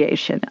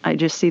radiation. I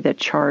just see the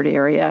charred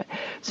area.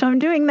 So I'm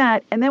doing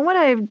that. And then what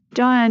I've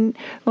done,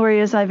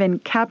 Lori, is I've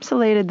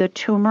encapsulated the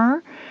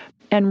tumor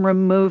and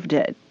removed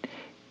it.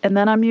 And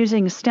then I'm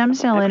using stem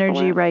cell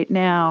energy right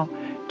now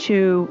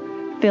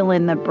to fill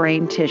in the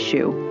brain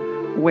tissue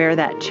where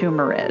that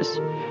tumor is.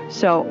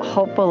 So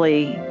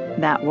hopefully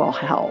that will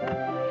help.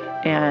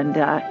 And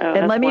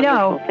let me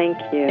know Thank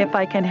you. if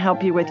I can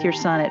help you with your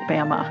son at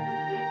Bama.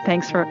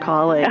 Thanks for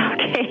calling.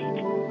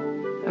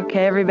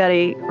 Okay,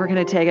 everybody, we're going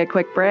to take a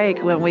quick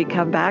break. When we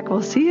come back,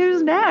 we'll see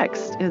who's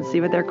next and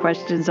see what their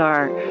questions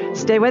are.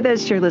 Stay with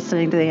us. You're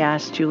listening to the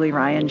Ask Julie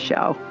Ryan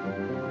Show.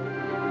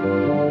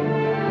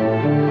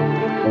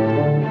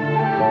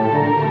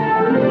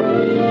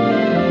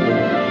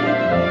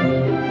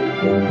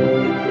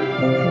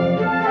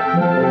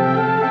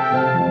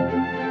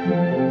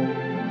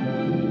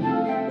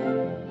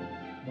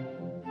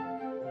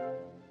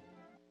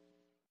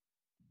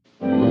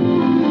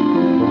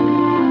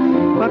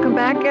 Welcome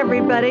back,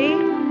 everybody.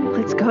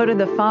 Let's go to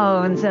the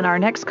phones. And our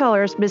next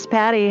caller is Miss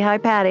Patty. Hi,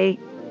 Patty.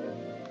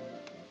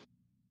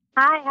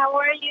 Hi, how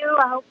are you?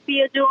 I hope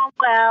you're doing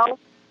well.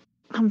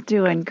 I'm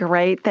doing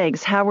great,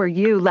 thanks. How are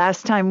you?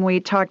 Last time we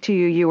talked to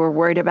you, you were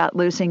worried about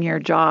losing your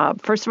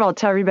job. First of all,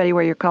 tell everybody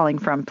where you're calling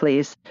from,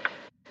 please.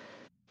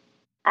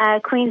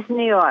 Queens,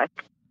 New York.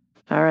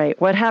 All right.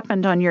 What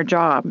happened on your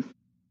job?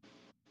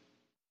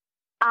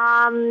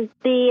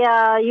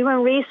 The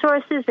Human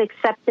Resources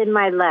accepted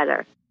my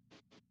letter.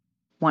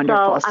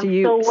 Wonderful. So I'm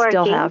you still working,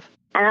 still have...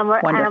 And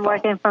I'm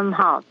working from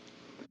home.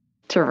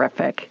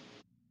 Terrific.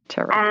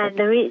 And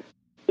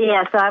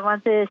so I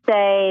wanted to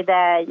say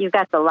that you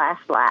got the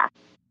last laugh.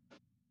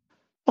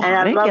 Well, and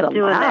I love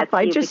doing laugh.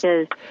 that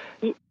because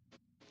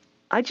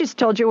I just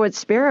told you what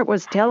Spirit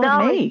was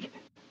telling me.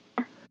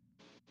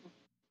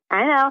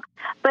 I know,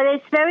 but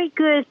it's very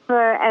good for,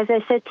 as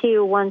I said to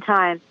you one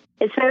time,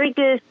 it's very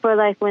good for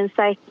like when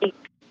psychics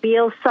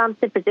feel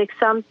something, predict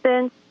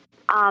something,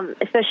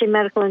 especially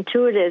medical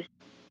intuitives.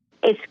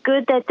 It's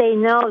good that they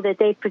know that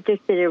they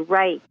predicted it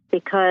right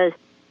because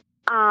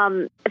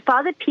if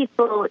other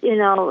people,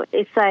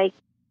 it's like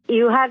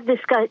you have this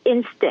gut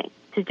instinct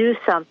to do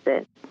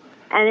something,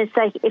 and it's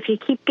like if you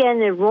keep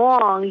getting it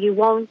wrong, you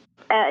won't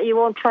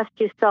trust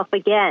yourself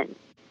again.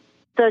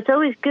 So it's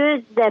always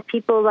good that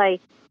people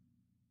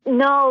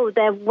know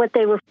that what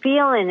they were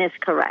feeling is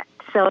correct.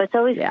 So it's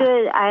always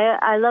good.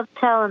 I love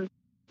telling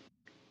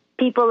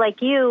people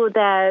like you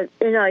that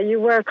you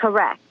were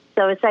correct.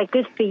 So it's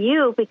good for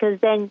you because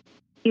then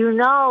you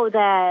know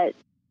that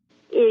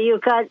your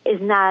gut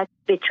is not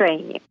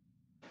betraying you.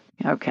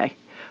 Okay.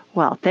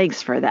 Well,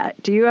 thanks for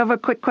that. Do you have a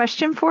quick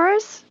question for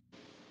us?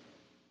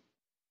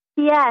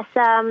 Yes.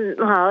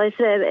 Well,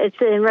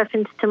 it's in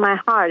reference to my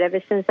heart.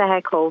 Ever since I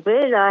had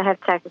COVID, I have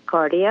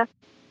tachycardia.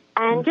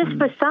 And just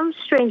for some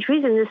strange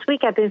reason, this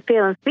week I've been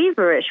feeling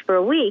feverish for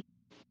a week.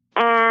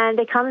 And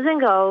it comes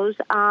and goes.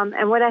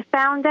 And what I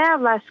found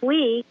out last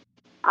week,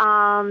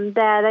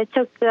 that I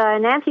took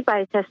an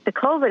antibody test for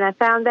COVID, I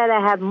found that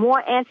I have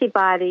more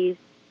antibodies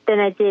than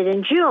I did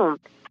in June.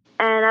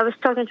 And I was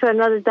talking to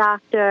another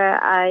doctor.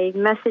 I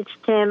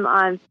messaged him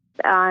on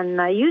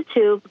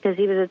YouTube because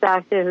he was a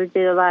doctor who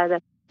did a lot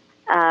of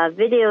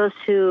videos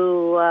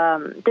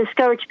to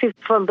discourage people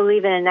from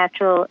believing in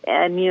natural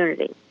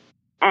immunity.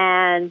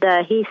 And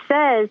he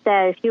says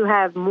that if you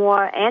have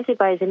more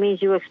antibodies, it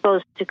means you were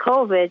exposed to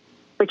COVID,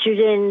 but you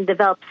didn't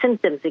develop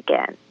symptoms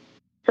again.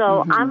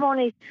 So I'm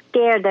only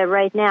scared that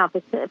right now,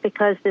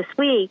 because this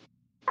week,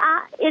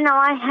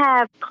 I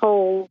have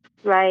cold,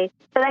 right?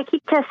 But I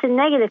keep testing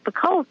negative for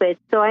COVID,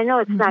 so I know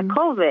it's not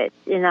COVID,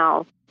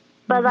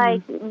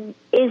 But,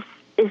 is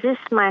this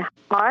my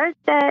heart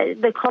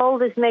that the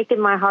cold is making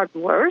my heart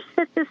worse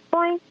at this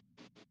point?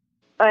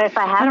 Or if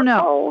I have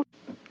a cold?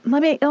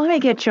 Let me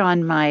get you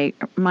on my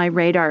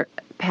radar,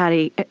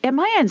 Patty. Am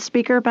I on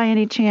speaker by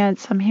any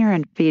chance? I'm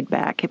hearing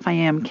feedback. If I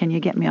am, can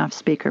you get me off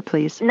speaker,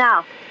 please?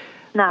 No.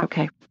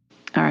 Okay.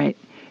 All right.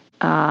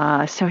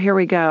 So here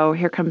we go.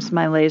 Here comes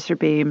my laser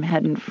beam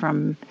heading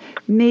from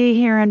me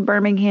here in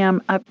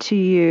Birmingham up to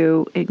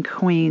you in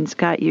Queens.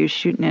 Got you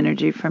shooting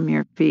energy from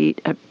your feet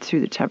up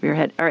through the top of your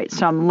head. All right.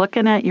 So I'm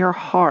looking at your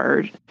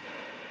heart.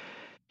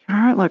 Your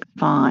heart looks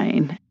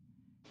fine.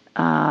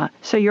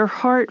 So your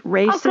heart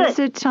races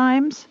at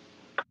times?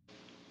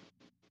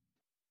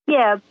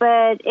 Yeah,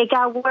 but it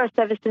got worse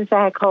ever since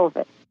I had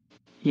COVID.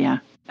 Yeah.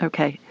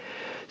 Okay.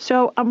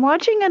 So I'm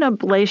watching an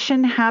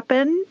ablation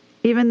happen.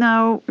 Even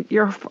though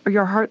your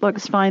heart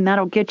looks fine,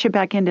 that'll get you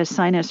back into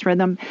sinus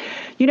rhythm.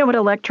 You know what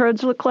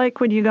electrodes look like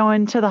when you go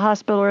into the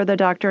hospital or the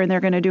doctor and they're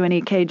going to do an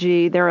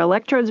EKG? There are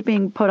electrodes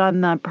being put on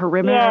the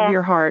perimeter of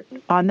your heart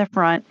on the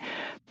front.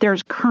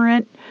 There's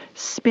current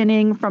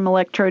spinning from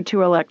electrode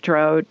to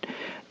electrode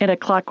in a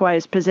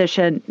clockwise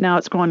position. Now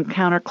it's going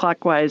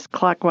counterclockwise,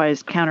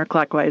 clockwise,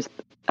 counterclockwise.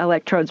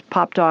 Electrodes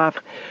popped off.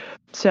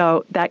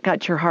 So that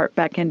got your heart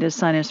back into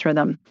sinus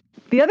rhythm.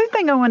 The other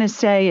thing I want to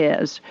say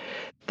is,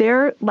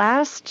 there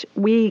last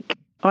week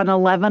on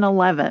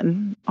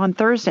 11/11, on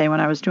Thursday when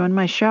I was doing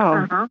my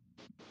show,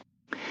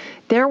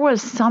 there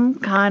was some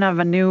kind of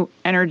a new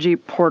energy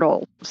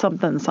portal,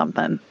 something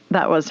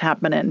that was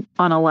happening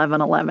on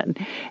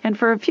 11/11. And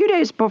for a few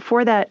days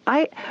before that,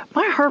 my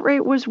heart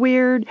rate was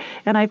weird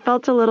and I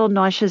felt a little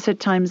nauseous at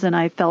times and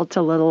I felt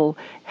a little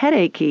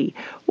headachy.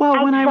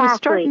 Well, when I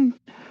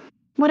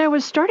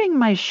was starting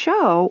my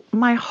show,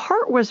 my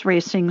heart was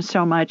racing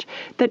so much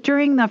that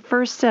during the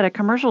first set of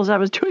commercials, I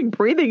was doing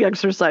breathing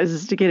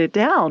exercises to get it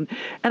down.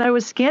 And I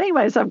was scanning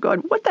myself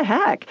going, what the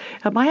heck?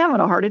 Am I having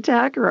a heart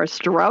attack or a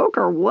stroke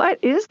or what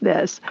is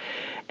this?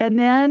 And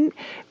then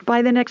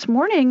by the next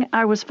morning,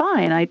 I was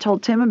fine. I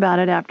told Tim about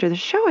it after the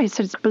show. I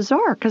said, it's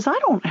bizarre because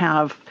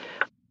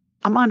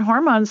I'm on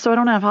hormones, so I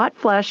don't have hot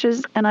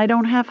flashes and I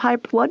don't have high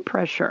blood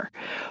pressure.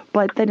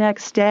 But the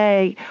next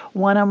day,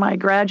 one of my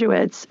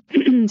graduates,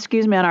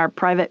 on our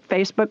private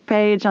Facebook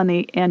page, on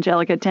the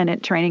Angelica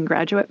Tennant Training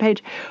Graduate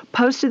page,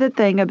 posted a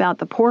thing about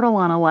the portal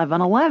on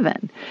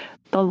 11/11.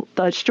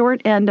 The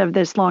short end of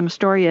this long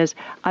story is,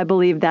 I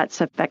believe that's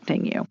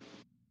affecting you.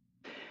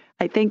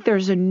 I think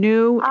there's a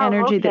new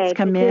energy that's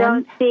come in. You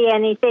don't see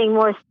anything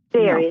more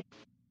serious?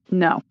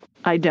 No,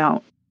 I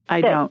don't.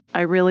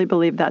 I really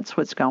believe that's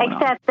what's going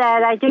on. Except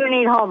that I do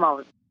need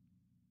hormones.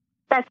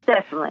 That's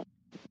definitely.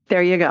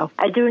 There you go.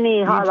 I do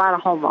need a lot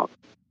of hormones.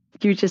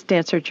 You just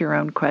answered your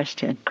own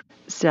question.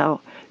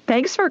 So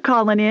thanks for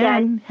calling in.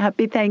 Yeah.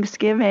 Happy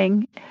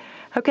Thanksgiving.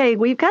 Okay,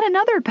 we've got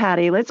another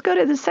Patty. Let's go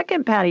to the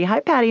second Patty. Hi,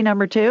 Patty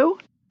number 2.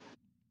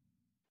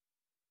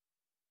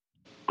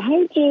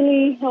 Hi,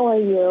 Julie. How are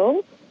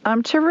you?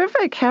 I'm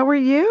terrific. How are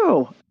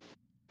you?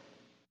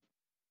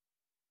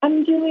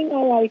 I'm doing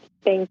all right.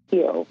 Thank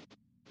you.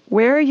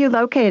 Where are you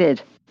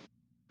located?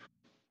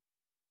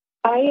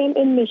 I am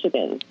in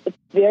Michigan. It's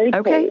very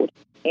cold.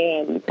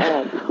 And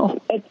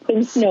it's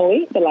been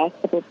snowy the last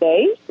couple of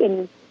days,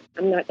 and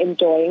I'm not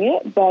enjoying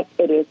it, but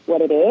it is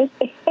what it is.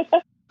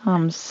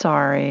 I'm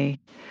sorry.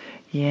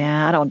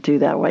 Yeah, I don't do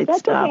that white That's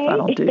stuff. okay. I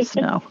don't do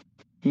snow.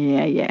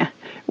 Yeah.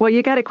 Well,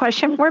 you got a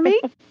question for me?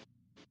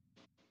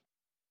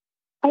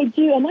 I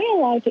do. Am I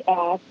allowed to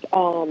ask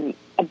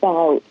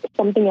about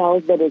something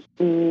else that is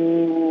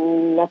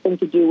nothing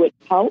to do with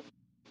health?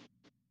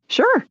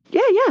 Sure.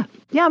 Yeah,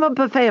 I'm a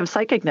buffet of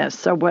psychicness,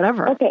 so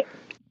whatever. Okay.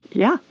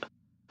 Yeah.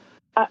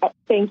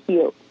 Thank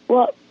you.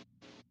 Well,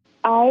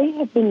 I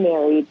have been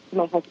married to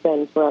my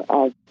husband for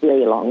a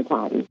very long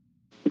time,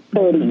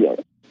 30 years.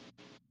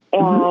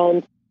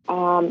 And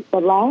the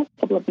last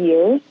couple of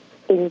years,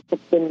 things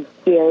have been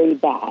very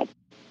bad.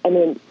 I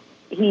mean,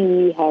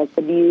 he has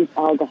abused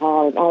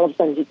alcohol, and all of a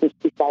sudden he just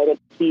decided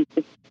he's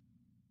just,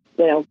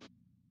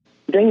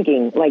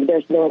 drinking like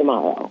there's no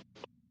tomorrow.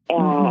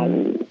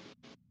 And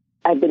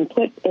I've been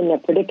put in a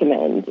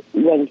predicament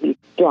when he's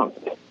drunk.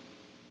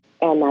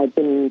 And I've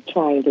been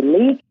trying to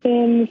leave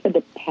him for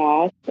the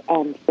past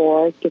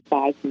 4 to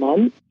 5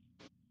 months.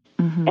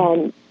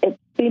 And it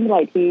seemed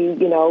like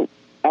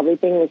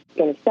everything was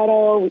going to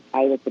settle.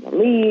 I was going to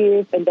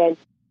leave. And then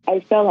I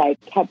felt like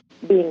I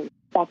kept being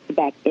sucked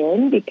back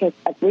in because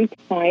every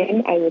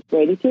time I was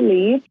ready to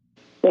leave,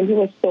 when he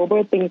was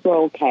sober, things were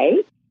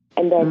okay.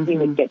 And then he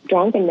would get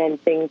drunk and then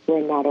things were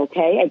not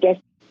okay. I guess,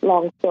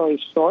 long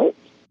story short,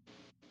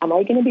 am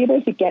I going to be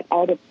able to get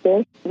out of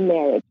this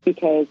marriage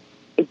because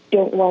I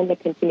don't want to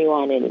continue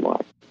on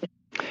anymore?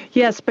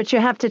 Yes, but you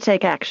have to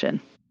take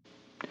action.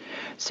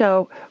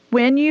 So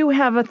when you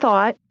have a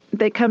thought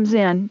that comes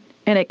in,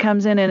 and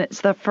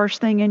it's the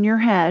first thing in your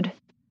head,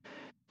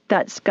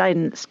 that's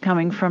guidance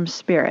coming from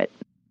spirit.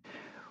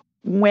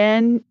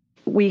 When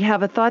we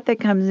have a thought that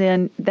comes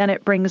in, then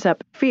it brings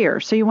up fear.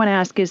 So you want to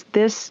ask, is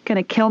this going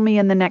to kill me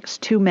in the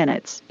next 2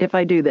 minutes if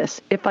I do this?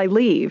 If I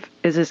leave,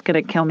 is this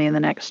going to kill me in the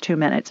next 2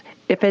 minutes?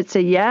 If it's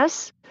a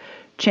yes,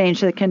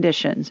 change the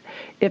conditions.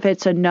 If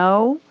it's a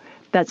no,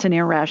 that's an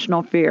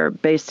irrational fear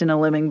based in a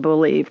limiting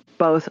belief.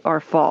 Both are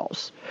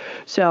false.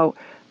 So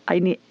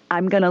I'm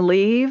going to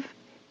leave.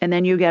 and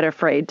then you get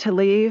afraid to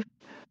leave,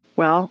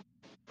 well,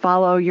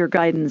 follow your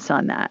guidance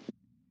on that.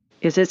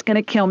 Is this going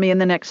to kill me in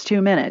the next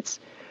 2 minutes?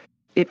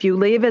 If you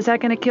leave, is that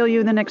going to kill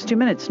you in the next 2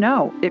 minutes?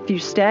 No. If you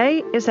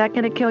stay, is that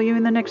going to kill you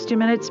in the next 2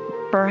 minutes?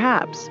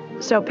 Perhaps.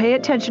 So pay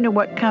attention to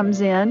what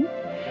comes in.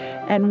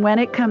 And when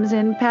it comes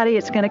in, Patty,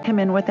 it's going to come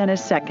in within a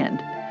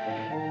second.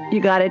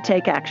 You got to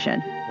take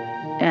action.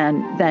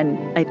 And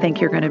then I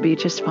think you're going to be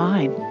just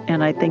fine.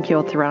 And I think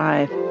you'll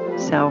thrive.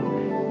 So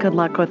good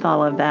luck with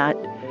all of that.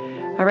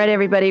 All right,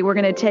 everybody, we're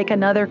going to take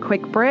another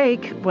quick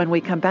break. When we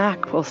come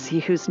back, we'll see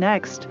who's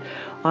next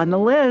on the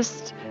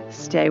list.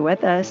 Stay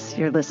with us.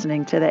 You're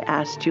listening to the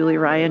Ask Julie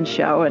Ryan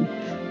show, and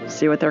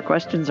see what their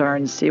questions are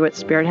and see what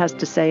Spirit has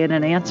to say in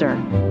an answer.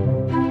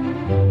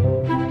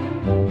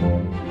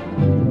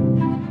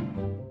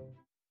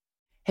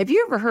 Have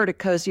you ever heard of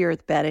Cozy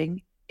Earth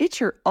bedding? It's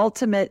your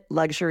ultimate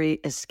luxury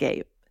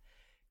escape.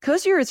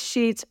 Cozy Earth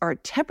sheets are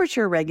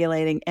temperature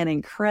regulating and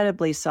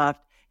incredibly soft,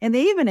 and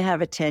they even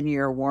have a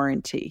 10-year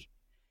warranty.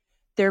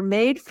 They're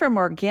made from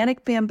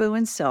organic bamboo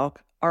and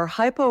silk, are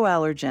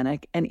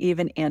hypoallergenic, and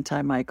even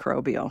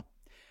antimicrobial.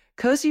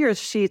 Cozy Earth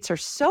sheets are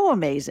so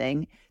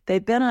amazing,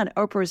 they've been on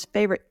Oprah's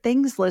favorite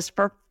things list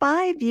for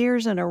 5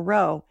 years in a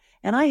row,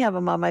 and I have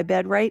them on my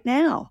bed right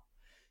now.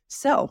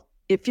 So,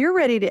 if you're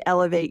ready to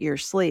elevate your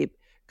sleep,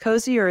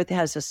 Cozy Earth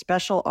has a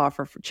special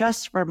offer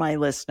just for my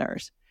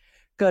listeners.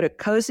 Go to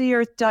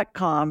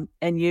CozyEarth.com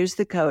and use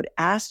the code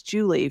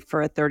AskJulie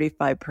for a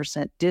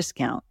 35%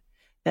 discount.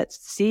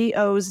 That's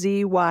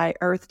COZY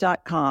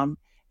Earth.com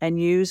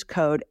and use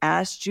code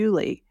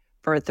AskJulie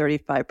for a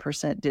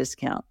 35%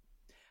 discount.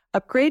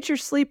 Upgrade your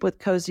sleep with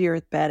Cozy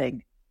Earth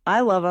bedding.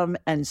 I love them,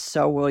 and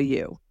so will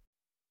you.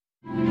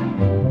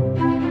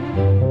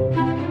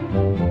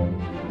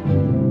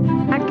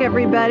 Back,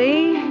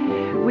 everybody.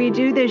 We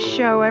do this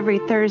show every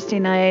Thursday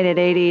night at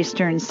 8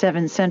 Eastern,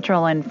 7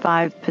 Central, and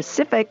 5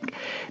 Pacific.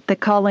 The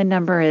call-in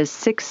number is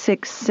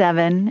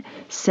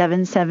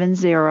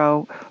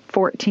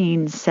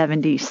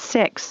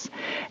 667-770-1476,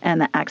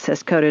 and the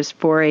access code is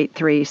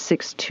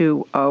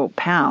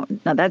 483620#.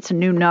 Now, that's a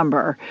new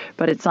number,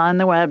 but it's on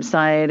the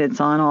website. It's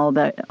on all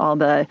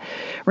the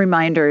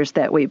reminders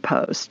that we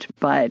post.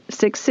 But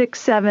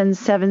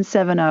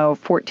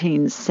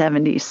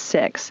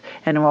 667-770-1476,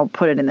 and we'll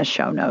put it in the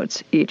show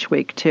notes each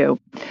week, too.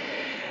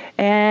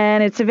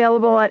 And it's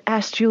available at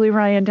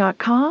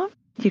AskJulieRyan.com.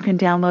 You can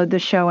download the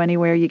show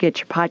anywhere you get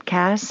your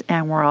podcasts,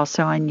 and we're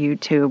also on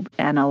YouTube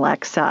and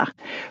Alexa.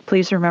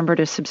 Please remember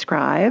to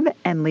subscribe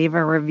and leave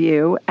a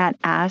review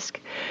at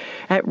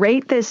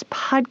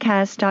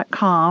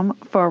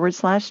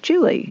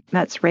ratethispodcast.com/Julie.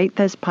 That's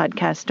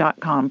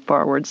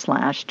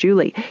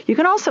ratethispodcast.com/Julie. You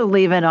can also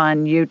leave it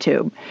on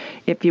YouTube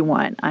if you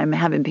want. I'm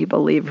having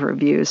people leave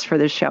reviews for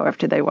the show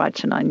after they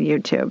watch it on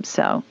YouTube,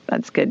 so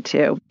that's good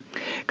too.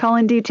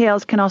 Call-in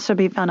details can also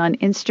be found on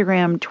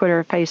Instagram,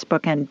 Twitter,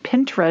 Facebook, and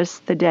Pinterest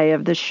the day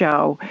of the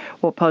show.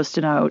 We'll post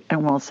a note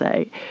and we'll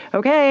say,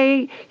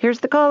 okay,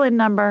 here's the call-in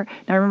number.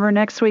 Now remember,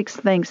 next week's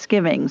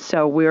Thanksgiving,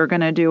 so we're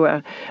going to do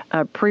a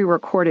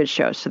pre-recorded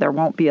show, so there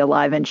won't be a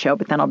live-in show,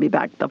 but then I'll be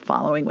back the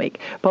following week.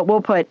 But we'll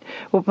put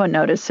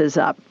notices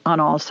up on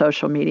all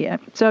social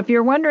media. So if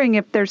you're wondering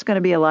if there's going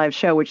to be a live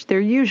show, which there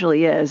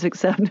usually is,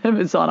 except if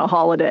it's on a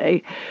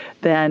holiday,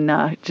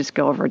 then just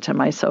go over to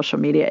my social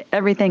media.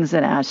 Everything's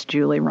at Ask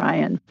Julie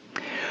Ryan.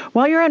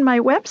 While you're on my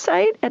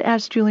website at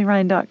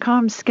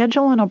AskJulieRyan.com,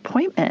 schedule an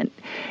appointment,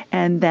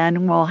 and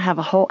then we'll have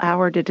a whole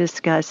hour to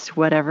discuss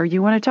whatever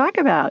you want to talk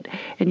about.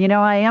 And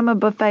I am a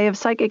buffet of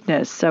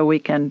psychicness, so we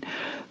can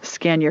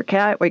scan your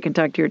cat, we can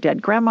talk to your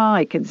dead grandma,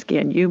 I can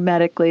scan you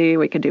medically,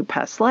 we can do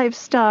past life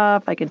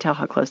stuff, I can tell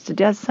how close to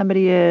death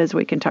somebody is,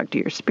 we can talk to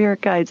your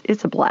spirit guides.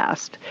 It's a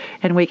blast,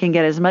 and we can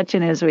get as much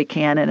in as we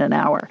can in an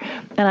hour.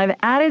 And I've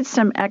added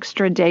some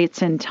extra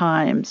dates and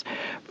times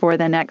for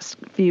the next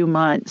few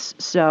months,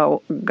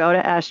 so go to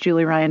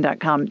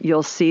AskJulieRyan.com,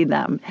 you'll see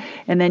them.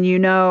 And then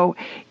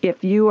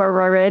if you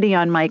are already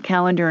on my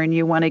calendar and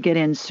you want to get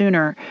in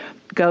sooner,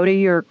 go to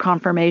your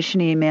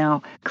confirmation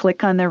email,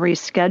 click on the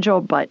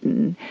reschedule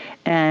button,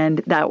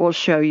 and that will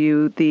show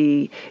you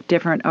the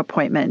different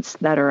appointments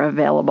that are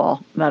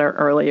available that are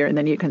earlier, and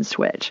then you can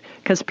switch.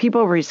 Because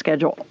people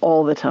reschedule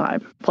all the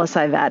time. Plus,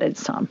 I've added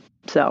some.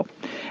 So,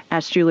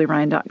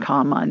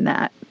 AskJulieRyan.com on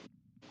that.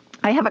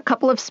 I have a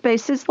couple of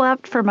spaces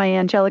left for my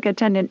angelic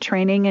attendant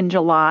training in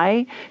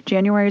July.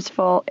 January's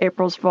full,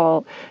 April's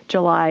full,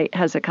 July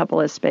has a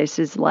couple of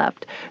spaces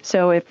left.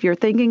 So if you're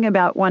thinking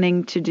about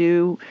wanting to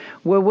do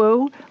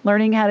woo-woo,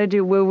 learning how to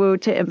do woo-woo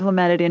to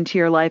implement it into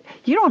your life,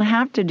 you don't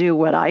have to do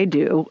what I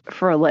do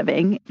for a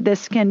living.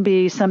 This can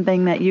be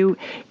something that you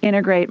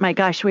integrate. My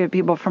gosh, we have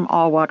people from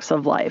all walks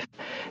of life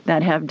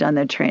that have done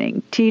the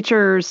training.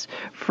 Teachers,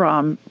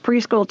 from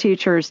preschool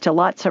teachers to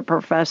lots of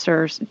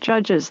professors,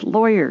 judges,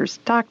 lawyers,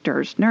 doctors,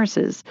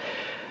 nurses,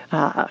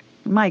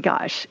 my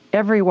gosh,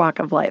 every walk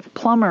of life,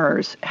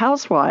 plumbers,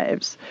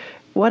 housewives,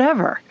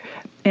 whatever.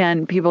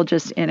 And people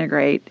just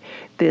integrate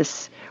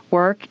this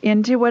work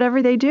into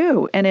whatever they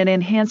do, and it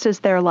enhances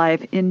their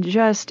life in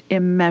just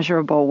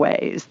immeasurable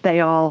ways.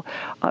 They all,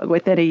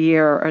 within a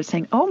year, are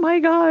saying, oh my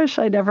gosh,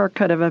 I never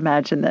could have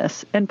imagined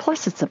this. And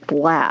plus, it's a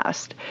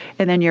blast.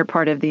 And then you're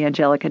part of the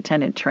Angelic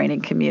Attendant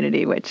training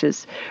community, which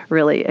is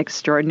really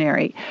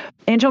extraordinary.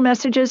 Angel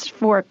Messages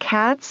for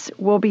Cats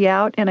will be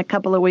out in a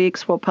couple of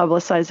weeks. We'll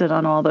publicize it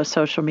on all the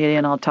social media,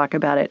 and I'll talk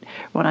about it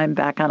when I'm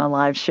back on a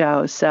live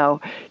show. So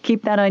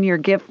keep that on your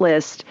gift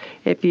list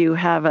if you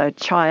have a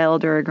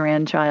child or a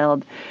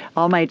grandchild.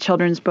 All my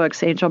children's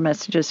books, Angel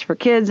Messages for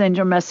Kids,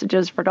 Angel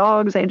Messages for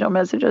Dogs, Angel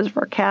Messages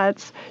for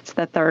Cats. It's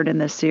the third in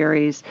the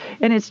series,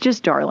 and it's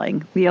just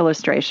darling. The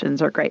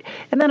illustrations are great.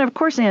 And then, of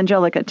course,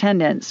 Angelic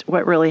Attendants.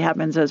 What really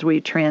happens as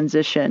we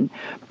transition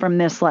from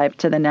this life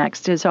to the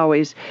next is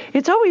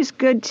it's always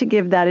good to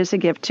give that as a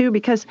gift too,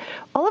 because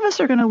all of us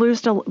are going to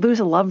lose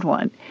a loved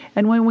one.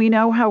 And when we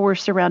know how we're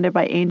surrounded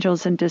by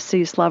angels and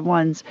deceased loved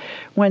ones,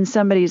 when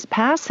somebody's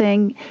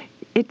passing,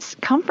 it's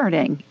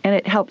comforting and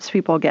it helps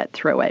people get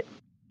through it.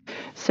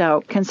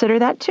 So consider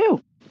that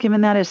too,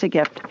 given that as a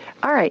gift.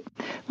 All right,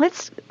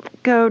 let's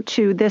go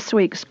to this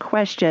week's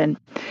question.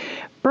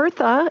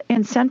 Bertha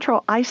in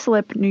Central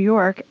Islip, New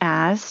York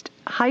asked,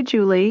 "Hi,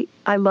 Julie.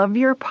 I love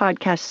your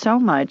podcast so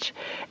much,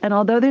 and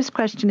although this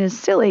question is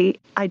silly,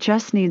 I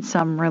just need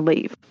some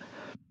relief.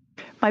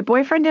 My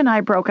boyfriend and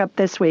I broke up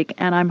this week,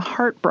 and I'm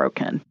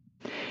heartbroken.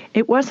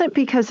 It wasn't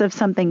because of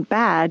something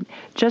bad,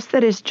 just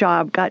that his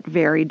job got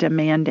very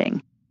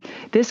demanding.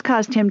 This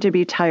caused him to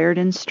be tired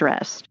and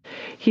stressed.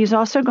 He's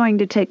also going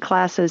to take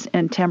classes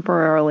and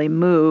temporarily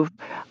move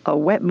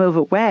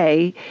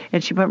away,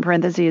 and she put in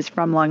parentheses,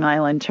 from Long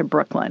Island to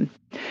Brooklyn.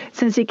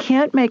 Since he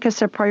can't make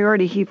us a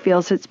priority, he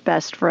feels it's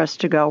best for us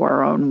to go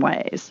our own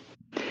ways.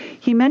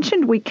 He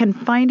mentioned we can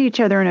find each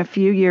other in a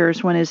few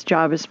years when his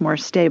job is more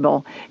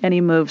stable and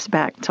he moves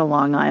back to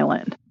Long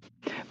Island.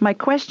 My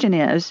question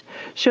is,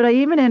 should I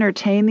even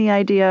entertain the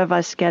idea of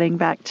us getting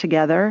back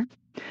together?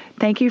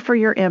 Thank you for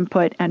your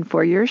input and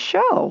for your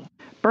show,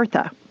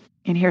 Bertha."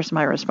 And here's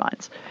my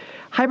response.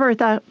 "Hi,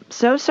 Bertha.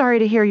 So sorry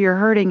to hear you're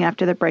hurting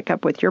after the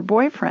breakup with your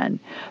boyfriend.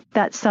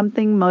 That's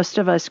something most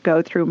of us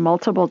go through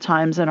multiple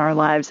times in our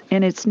lives,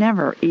 and it's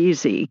never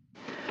easy.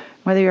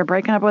 Whether you're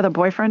breaking up with a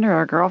boyfriend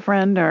or a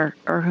girlfriend or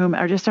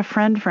just a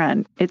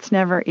friend, it's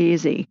never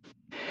easy.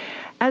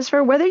 As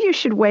for whether you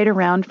should wait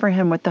around for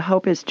him with the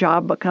hope his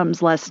job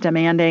becomes less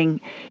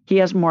demanding, he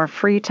has more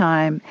free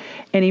time,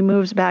 and he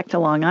moves back to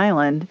Long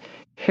Island,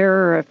 here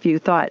are a few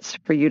thoughts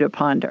for you to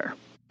ponder.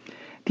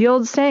 The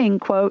old saying,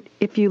 quote,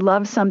 if you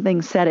love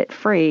something, set it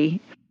free.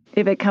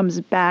 If it comes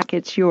back,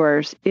 it's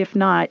yours. If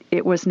not,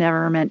 it was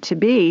never meant to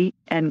be,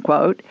 end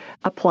quote,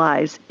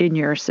 applies in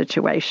your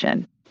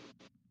situation.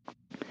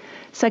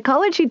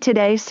 Psychology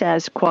Today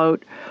says,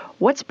 quote,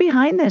 what's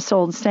behind this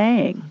old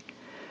saying?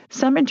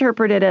 Some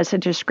interpret it as a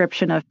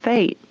description of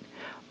fate.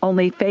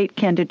 Only fate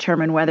can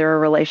determine whether a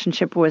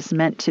relationship was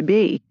meant to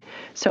be.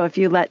 So if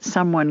you let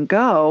someone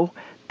go,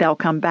 they'll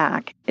come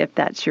back if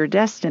that's your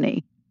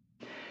destiny.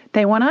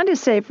 They went on to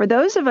say, for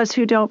those of us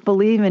who don't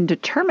believe in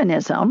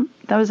determinism,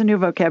 that was a new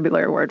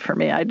vocabulary word for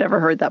me. I'd never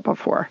heard that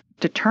before.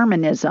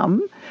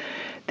 Determinism.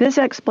 This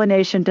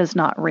explanation does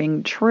not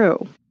ring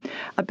true.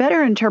 A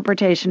better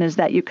interpretation is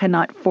that you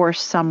cannot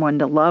force someone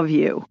to love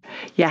you.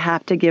 You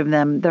have to give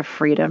them the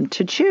freedom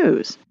to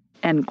choose,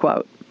 end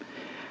quote.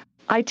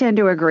 I tend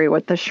to agree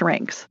with the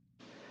shrinks.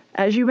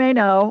 As you may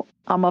know,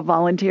 I'm a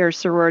volunteer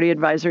sorority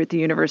advisor at the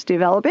University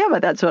of Alabama.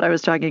 That's what I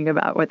was talking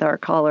about with our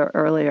caller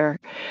earlier.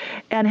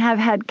 And have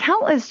had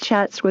countless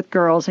chats with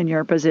girls in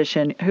your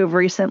position who've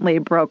recently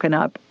broken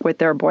up with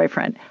their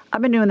boyfriend.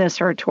 I've been doing this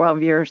for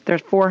 12 years.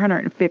 There's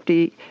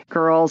 450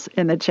 girls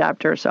in the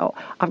chapter, so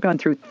I've gone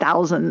through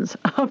thousands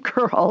of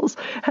girls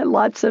and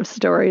lots of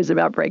stories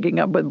about breaking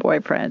up with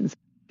boyfriends.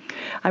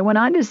 I went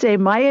on to say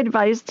my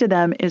advice to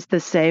them is the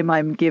same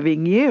I'm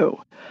giving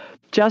you.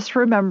 Just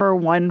remember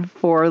one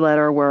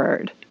 4-letter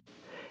word.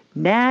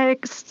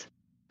 Next.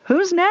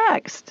 Who's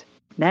next?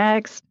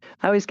 Next.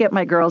 I always get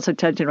my girls'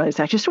 attention when I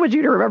say, I just want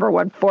you to remember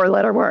one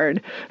 4-letter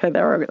word. And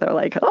they're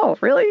like, oh,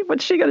 really?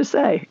 What's she going to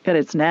say? And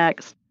it's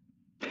next.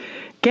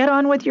 Get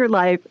on with your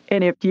life,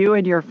 and if you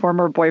and your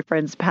former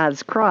boyfriend's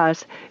paths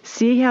cross,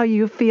 see how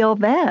you feel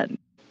then.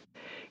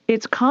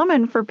 It's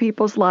common for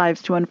people's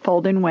lives to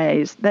unfold in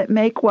ways that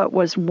make what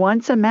was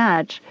once a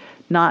match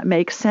not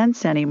make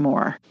sense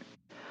anymore.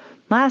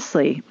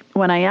 Lastly,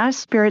 when I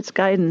asked Spirit's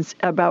guidance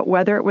about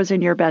whether it was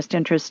in your best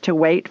interest to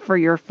wait for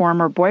your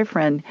former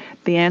boyfriend,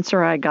 the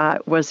answer I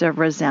got was a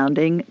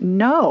resounding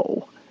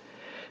no.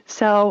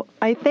 So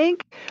I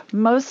think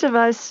most of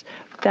us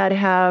that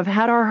have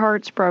had our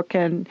hearts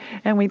broken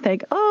and we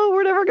think, oh,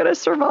 we're never going to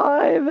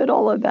survive and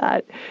all of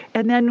that.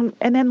 And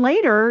then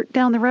later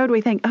down the road,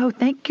 we think, oh,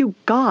 thank you,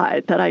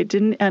 God, that I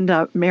didn't end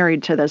up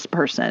married to this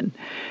person,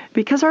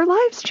 because our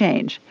lives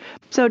change.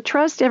 So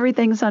trust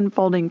everything's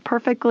unfolding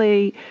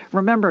perfectly.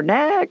 Remember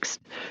next,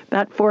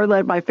 that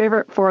my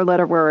favorite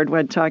 4-letter word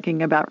when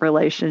talking about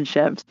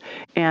relationships,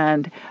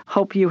 and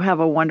hope you have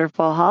a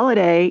wonderful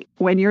holiday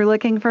when you're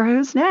looking for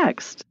who's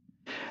next.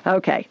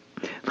 Okay,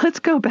 let's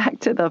go back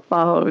to the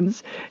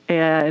phones.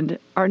 And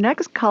our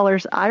next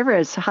caller's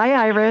Iris. Hi,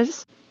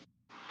 Iris.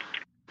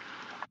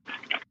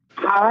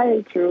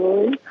 Hi,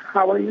 Julie.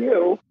 How are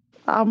you?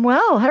 I'm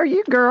well. How are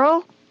you,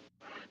 girl?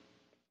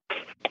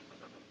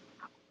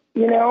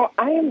 You know,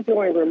 I am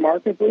doing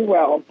remarkably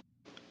well.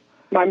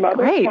 My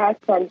mother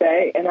passed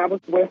Sunday, and I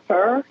was with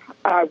her.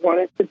 I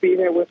wanted to be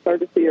there with her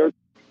to see her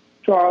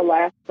draw her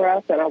last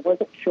breath, and I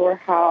wasn't sure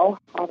how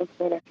I was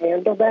going to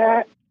handle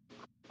that.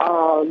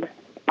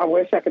 I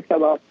wish I could tell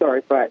the whole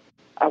story, but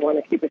I want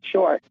to keep it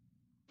short.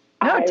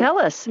 No, tell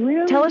us.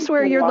 Tell us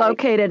where you're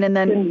located, and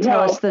then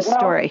tell us the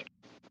story.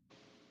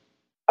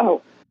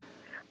 Oh,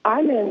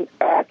 I'm in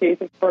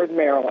Gaithersburg,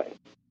 Maryland.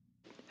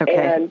 Okay.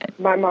 And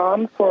my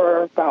mom,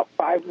 for about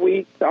 5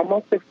 weeks,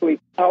 almost 6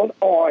 weeks, held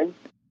on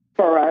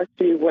for us.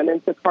 She went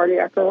into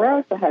cardiac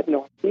arrest. I had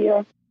no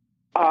idea.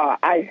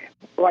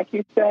 Like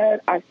you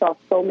said, I saw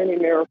so many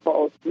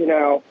miracles. You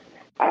know,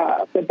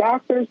 the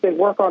doctors, they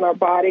work on our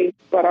bodies,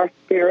 but our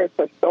spirits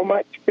are so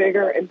much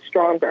bigger and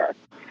stronger.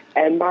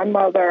 And my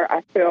mother,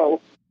 I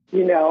feel,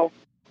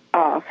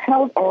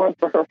 held on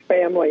for her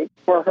family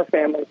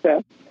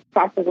to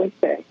possibly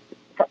say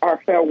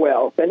our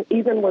farewells, and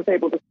even was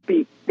able to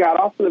speak. Got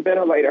off the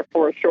ventilator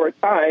for a short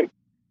time.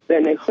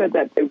 Then they said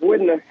that it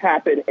wouldn't have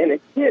happened, and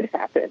it did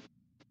happen.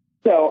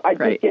 So I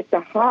did get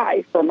the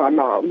high from my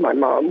mom. My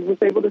mom was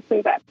able to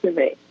say that to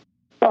me.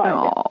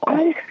 But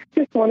I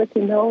just wanted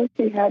to know if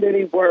she had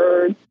any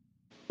words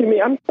to me.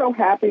 I'm so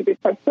happy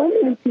because so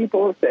many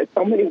people have said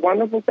so many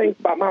wonderful things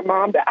about my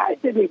mom that I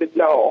didn't even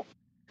know.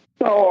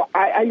 So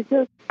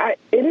it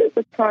is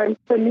a time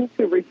for me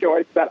to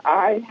rejoice that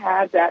I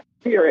had that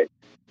spirit.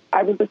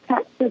 I was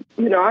attached to,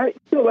 I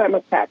still am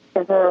attached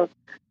to her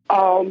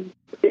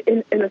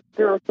in a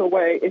spiritual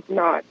way. It's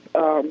not,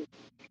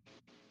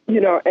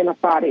 in a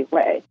body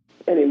way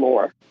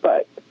anymore.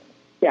 But,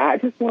 yeah, I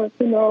just wanted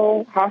to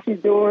know how she's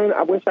doing.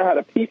 I wish I had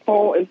a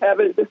peephole in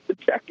heaven just to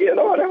check in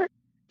on her.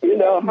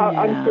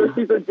 I'm sure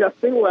she's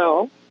adjusting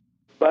well.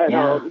 But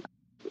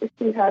if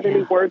she had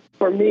any words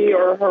for me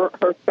or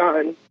her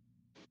son.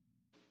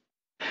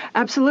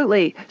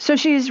 Absolutely. So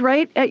she's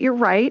right at your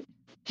right.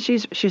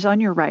 She's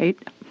on your right.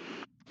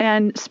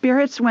 And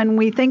spirits, when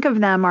we think of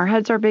them, our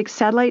heads are big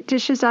satellite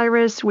dishes,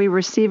 Iris. We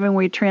receive and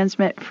we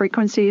transmit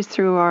frequencies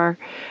through our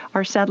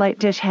satellite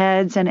dish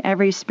heads, and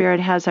every spirit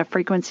has a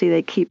frequency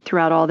they keep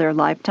throughout all their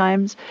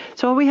lifetimes.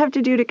 So all we have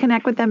to do to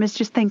connect with them is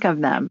just think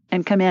of them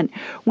and come in.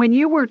 When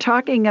you were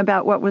talking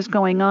about what was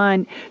going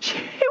on, she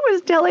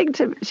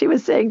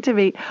was saying to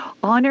me,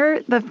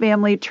 honor the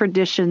family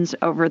traditions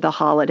over the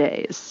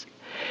holidays.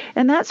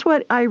 And that's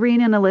what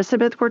Irene and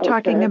Elizabeth were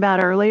talking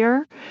about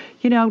earlier.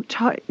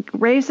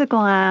 Raise a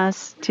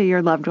glass to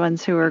your loved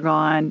ones who are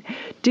gone.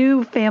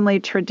 Do family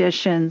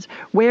traditions.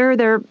 Wear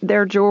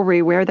their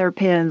jewelry. Wear their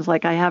pins.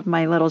 Like I have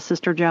my little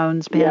Sister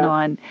Jones pin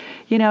on.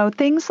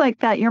 Things like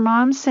that. Your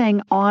mom's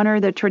saying honor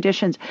the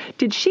traditions.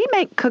 Did she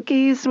make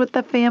cookies with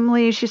the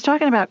family? She's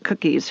talking about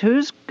cookies.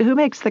 Who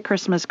makes the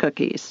Christmas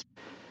cookies?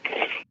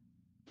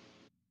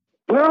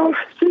 Well,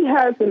 she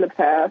has in the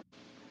past.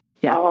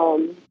 Yeah.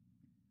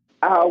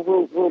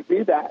 We'll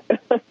do that.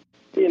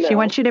 She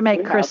wants you to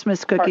make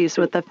Christmas cookies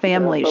with the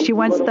family. She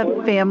wants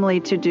the family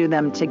to do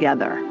them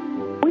together.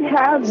 We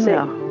have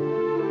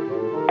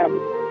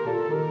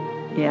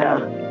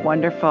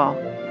wonderful.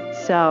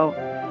 So,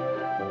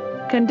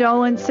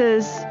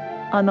 condolences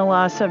on the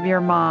loss of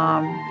your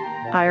mom,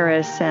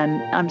 Iris,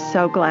 and I'm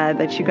so glad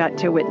that you got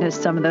to witness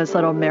some of those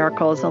little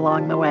miracles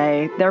along the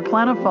way. They're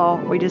plentiful.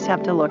 We just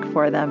have to look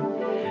for them.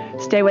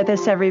 Stay with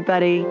us,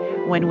 everybody.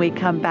 When we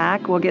come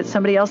back, we'll get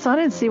somebody else on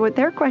and see what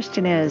their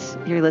question is.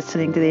 You're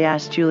listening to the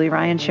Ask Julie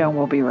Ryan Show, and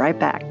we'll be right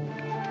back.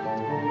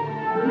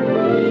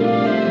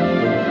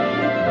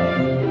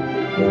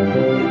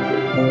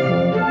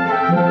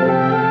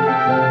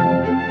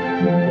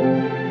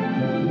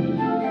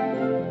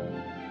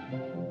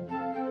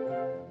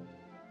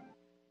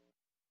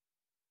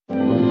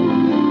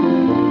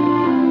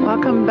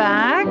 Welcome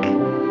back.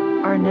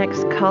 Our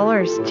next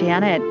caller is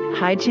Janet.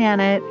 Hi,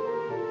 Janet.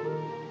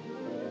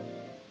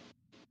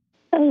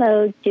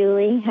 Hello,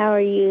 Julie. How are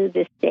you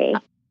this day?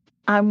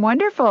 I'm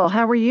wonderful.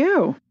 How are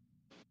you?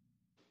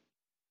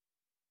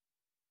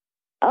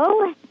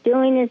 Oh,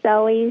 doing as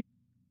always,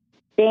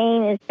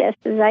 staying as best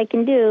as I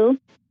can do.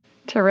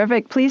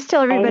 Terrific. Please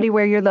tell everybody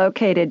where you're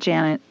located,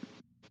 Janet.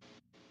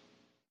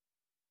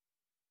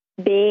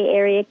 Bay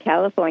Area,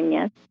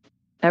 California.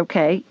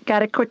 Okay.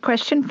 Got a quick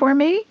question for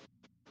me?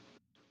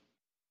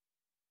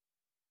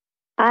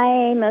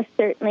 I most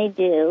certainly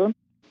do.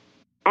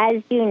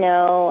 As you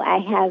know, I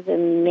have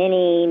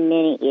many,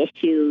 many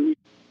issues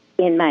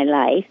in my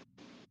life.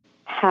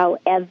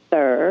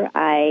 However,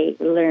 I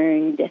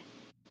learned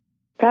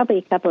probably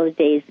a couple of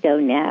days ago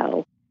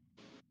now,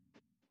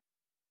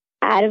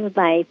 out of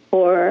my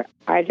 4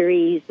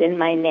 arteries in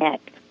my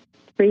neck,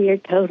 3 are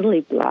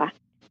totally blocked.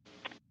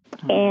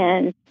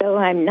 And so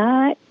I'm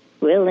not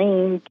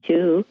willing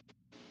to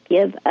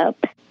give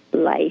up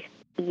life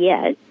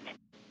yet.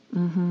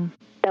 Mm-hmm.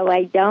 So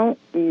I don't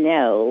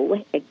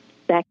know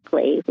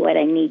exactly what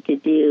I need to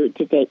do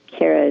to take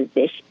care of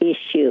this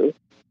issue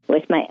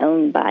with my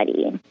own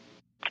body.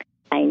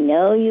 I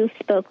know you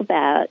spoke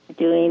about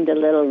doing the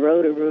little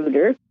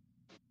Roto-Rooter,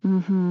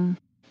 and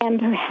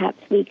perhaps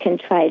we can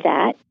try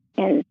that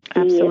and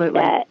see if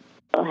that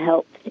will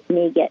help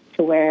me get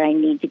to where I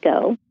need to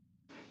go.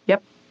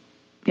 Yep.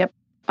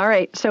 All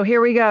right, so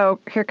here we go.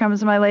 Here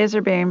comes my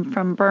laser beam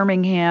from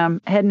Birmingham,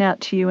 heading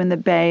out to you in the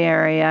Bay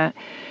Area.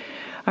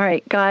 All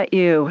right, got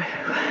you.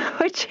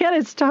 What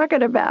Janet's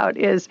talking about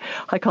is,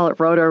 I call it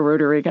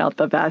roto-rootering out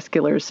the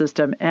vascular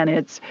system, and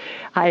it's,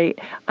 I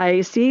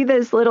see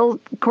this little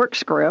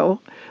corkscrew,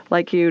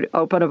 like you'd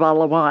open a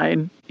bottle of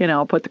wine,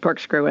 put the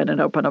corkscrew in and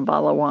open a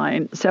bottle of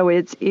wine. So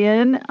I'm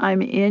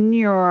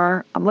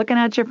looking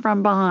at you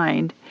from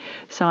behind,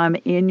 so I'm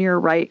in your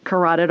right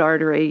carotid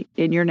artery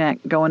in your neck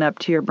going up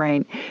to your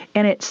brain,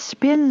 and it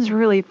spins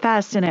really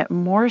fast and it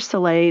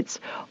morcellates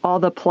all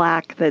the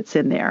plaque that's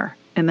in there.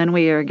 And then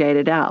we irrigate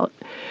it out.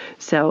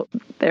 So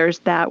there's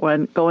that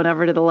one going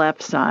over to the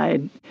left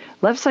side.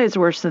 Left side's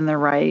worse than the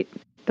right.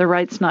 The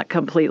right's not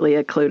completely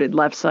occluded.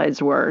 Left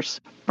side's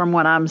worse from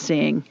what I'm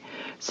seeing.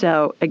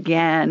 So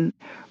again,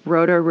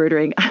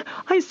 roto-rootering.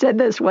 I said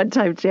this one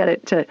time,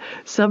 Janet, to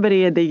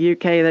somebody in the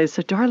UK. They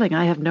said, "Darling,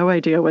 I have no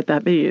idea what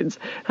that means."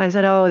 I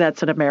said, "Oh,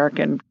 that's an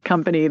American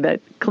company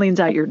that cleans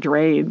out your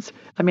drains."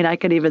 I mean, I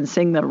could even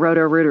sing the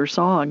roto-rooter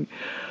song.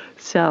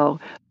 So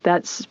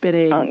that's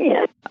spinning. Oh,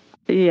 yeah.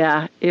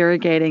 Yeah,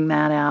 irrigating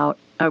that out.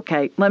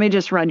 Okay, let me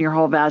just run your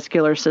whole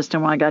vascular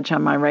system while I got you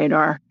on my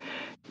radar.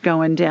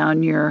 Going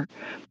down your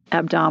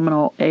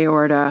abdominal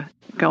aorta,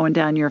 going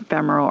down your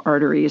femoral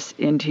arteries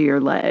into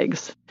your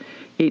legs,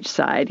 each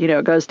side.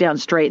 It goes down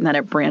straight and then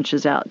it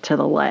branches out to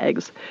the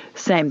legs.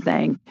 Same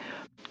thing.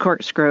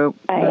 Corkscrew,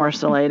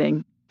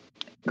 morcellating,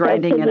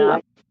 grinding it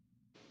up,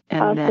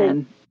 and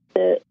then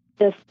the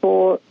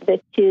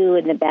two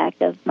in the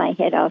back of my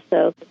head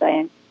also, because I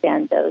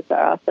understand those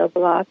are also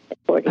blocked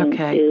according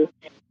to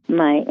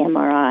my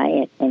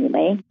MRI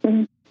anyway.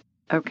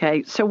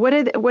 Okay, so what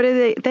do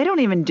they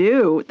don't even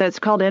do, that's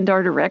called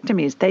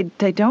endarterectomies.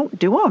 They don't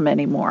do them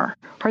anymore,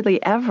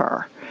 hardly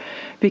ever,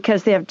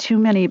 because they have too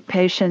many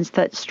patients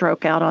that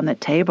stroke out on the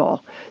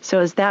table. So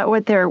is that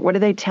what are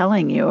they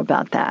telling you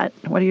about that?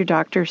 What are your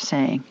doctors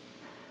saying?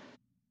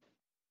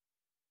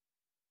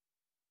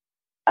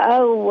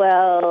 Oh,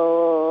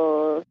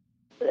 well,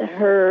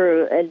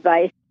 her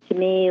advice to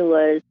me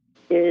was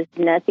there's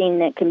nothing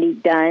that can be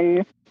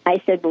done.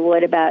 I said, well,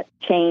 what about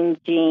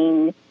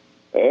changing?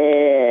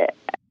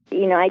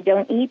 I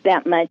don't eat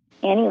that much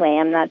anyway.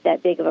 I'm not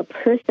that big of a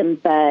person,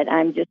 but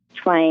I'm just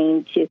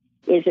trying to,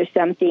 is there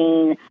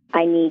something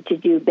I need to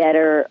do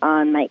better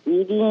on my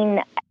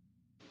eating?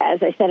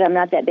 As I said, I'm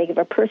not that big of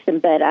a person,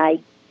 but I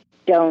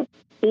don't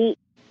eat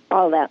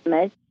all that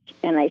much,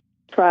 and I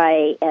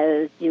try,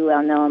 as you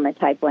well know, I'm a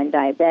type 1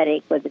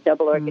 diabetic with a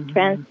double organ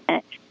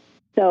transplant.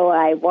 So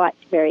I watch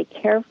very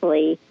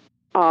carefully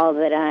all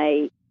that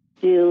I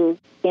do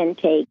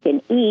intake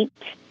and eat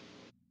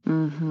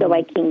so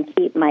I can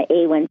keep my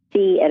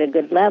A1C at a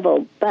good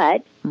level.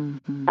 But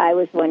I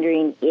was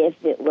wondering if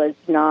it was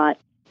not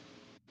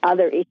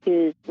other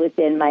issues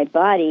within my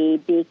body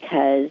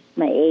because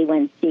my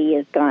A1C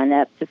has gone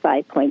up to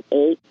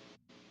 5.8.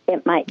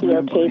 It might be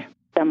okay for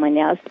someone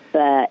else,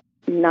 but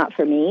not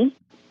for me.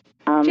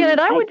 Janet,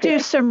 I would do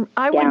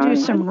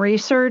some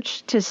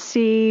research to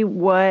see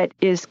what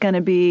is going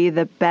to be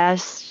the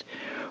best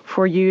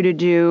for you to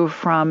do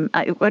from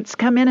what's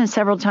come in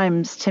several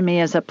times to me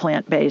as a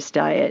plant-based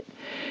diet.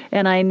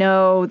 And I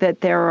know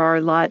that there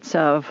are lots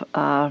of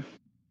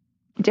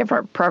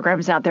different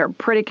programs out there.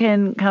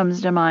 Pritikin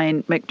comes to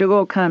mind.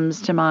 McDougall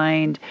comes to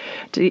mind.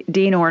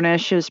 Dean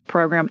Ornish's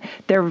program.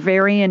 They're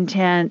very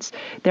intense.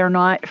 They're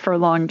not for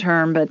long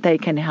term, but they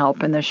can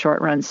help in the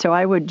short run. So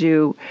I would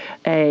do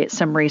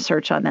some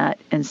research on that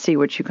and see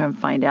what you can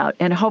find out.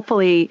 And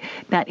hopefully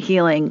that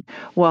healing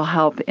will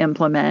help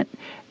implement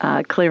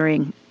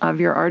clearing of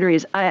your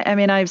arteries. I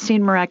mean, I've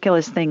seen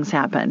miraculous things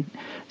happen.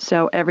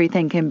 So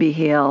everything can be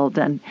healed.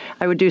 And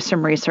I would do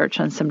some research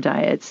on some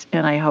diets,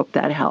 and I hope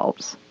that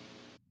helps.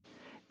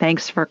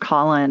 Thanks for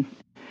calling.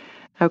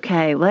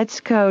 Okay,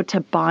 let's go to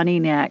Bonnie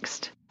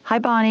next. Hi,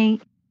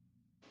 Bonnie.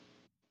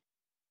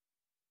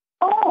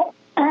 Oh,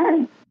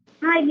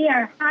 hi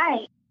there.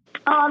 Hi.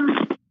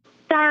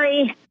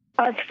 Sorry,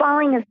 I was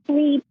falling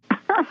asleep.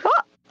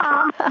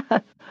 How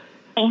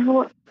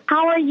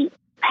are you?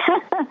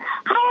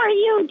 How are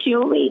you,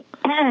 Julie?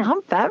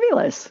 I'm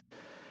fabulous.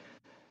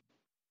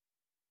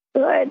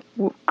 Good.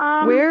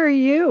 Where are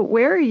you?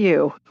 Where are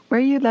you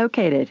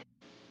located?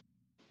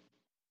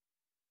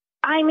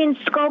 I'm in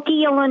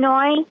Skokie,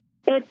 Illinois.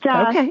 It's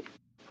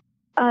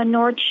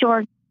North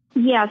Shore,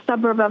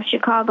 suburb of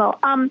Chicago.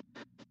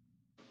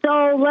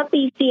 So let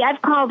me see. I've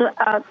called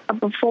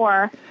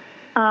before,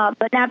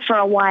 but not for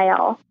a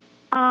while.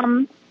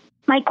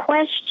 My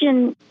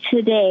question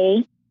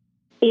today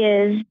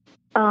is,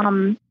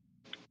 oh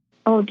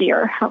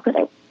dear, how could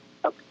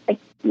I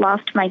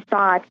lost my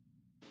thought.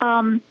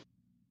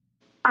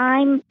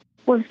 I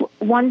was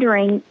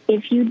wondering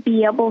if you'd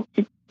be able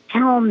to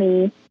tell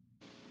me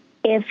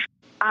if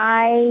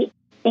I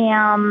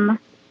am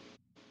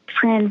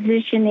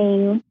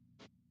transitioning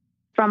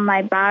from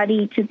my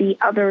body to the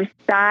other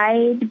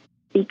side,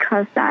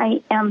 because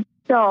I am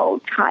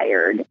so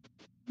tired.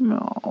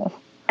 No.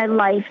 My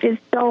life is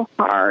so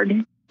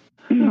hard.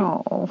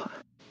 No.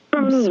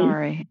 I'm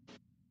sorry.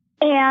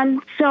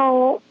 And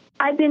so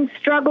I've been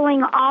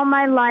struggling all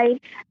my life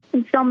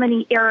in so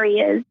many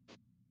areas.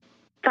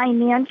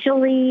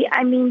 Financially,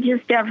 I mean,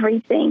 just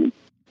everything.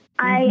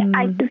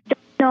 I just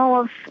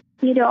don't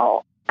know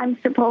if, I'm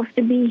supposed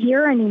to be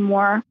here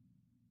anymore.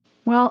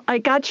 Well, I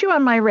got you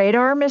on my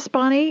radar, Miss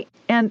Bonnie,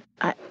 and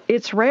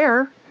it's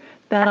rare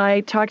that I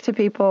talk to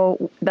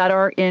people that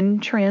are in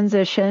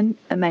transition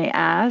and they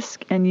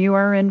ask, and you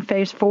are in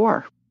phase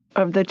 4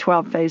 of the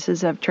 12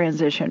 phases of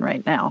transition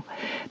right now.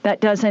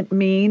 That doesn't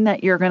mean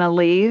that you're going to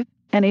leave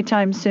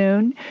anytime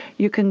soon.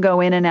 You can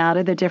go in and out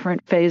of the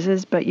different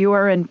phases, but you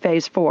are in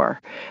phase 4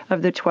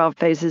 of the 12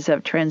 phases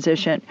of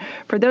transition.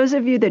 For those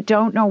of you that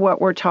don't know what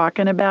we're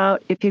talking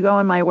about, if you go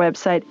on my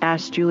website,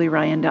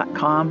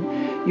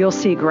 AskJulieRyan.com, you'll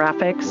see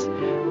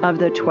graphics of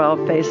the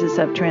 12 phases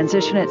of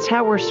transition. It's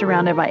how we're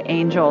surrounded by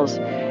angels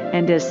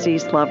and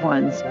deceased loved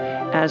ones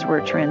as we're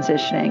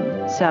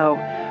transitioning. So,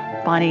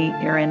 Bonnie,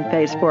 you're in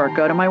phase 4.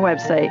 Go to my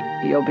website.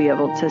 You'll be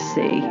able to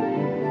see.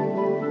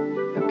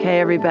 Okay,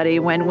 everybody,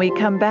 when we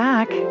come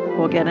back,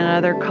 we'll get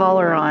another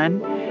caller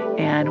on,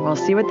 and we'll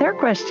see what their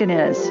question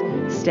is.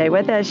 Stay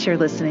with us. You're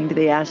listening to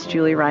the Ask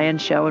Julie Ryan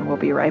Show, and we'll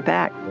be right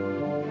back.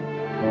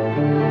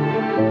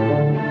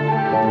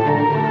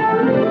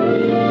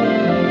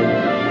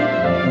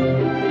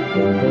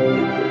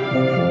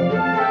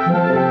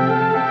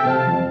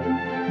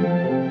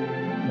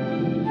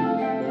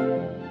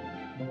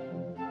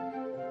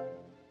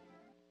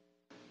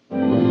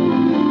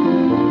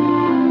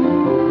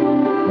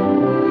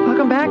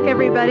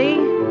 Everybody,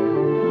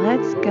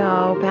 let's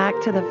go back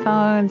to the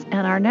phones,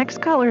 and our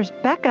next caller is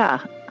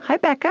Becca. Hi,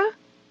 Becca.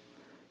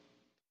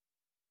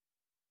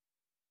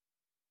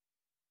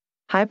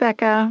 Hi,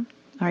 Becca.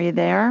 Are you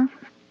there?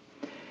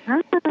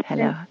 Hi.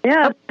 Hello.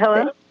 Yeah. Oh,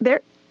 hello.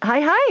 There.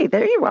 Hi.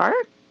 There you are.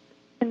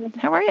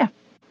 How are you?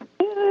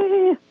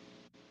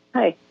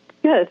 Hi.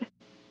 Good.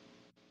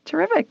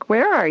 Terrific.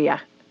 Where are you?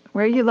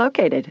 Where are you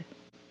located?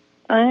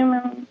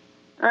 I'm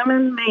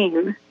in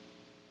Maine.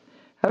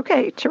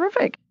 Okay.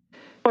 Terrific.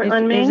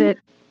 Portland, Maine?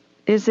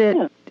 Is it,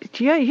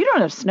 yeah, you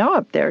don't have snow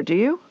up there, do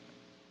you?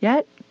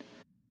 Yet?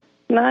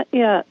 Not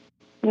yet.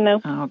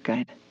 Nope. Oh,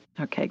 good.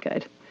 Okay, good.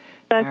 It's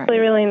actually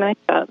really nice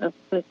out.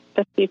 It's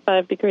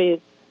 55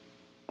 degrees.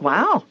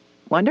 Wow.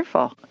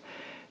 Wonderful.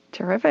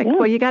 Terrific. Yeah.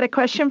 Well, you got a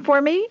question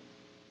for me?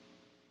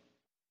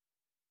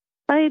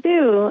 I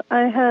do.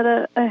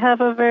 I have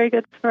a very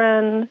good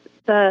friend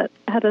that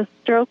had a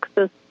stroke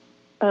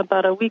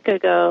about a week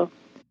ago.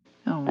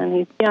 Oh. And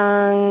he's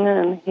young,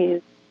 and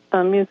he's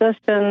a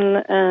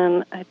musician,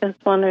 and I just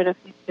wondered if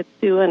you could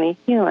do any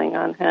healing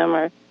on him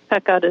or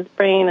check out his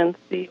brain and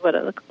see what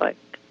it looks like.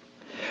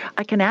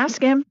 I can ask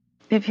him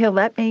if he'll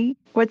let me.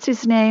 What's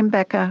his name,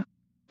 Becca?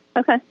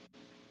 Okay.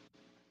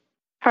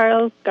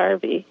 Charles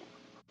Garvey.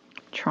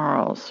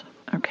 Charles.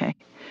 Okay.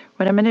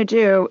 What I'm going to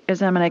do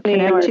is I'm going to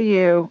connect to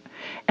you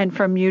and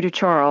from you to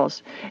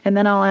Charles, and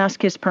then I'll ask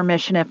his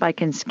permission if I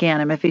can scan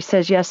him. If he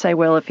says yes, I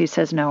will. If he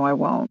says no, I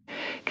won't.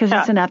 Because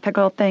it's an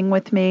ethical thing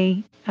with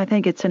me. I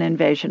think it's an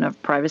invasion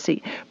of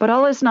privacy. But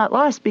all is not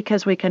lost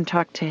because we can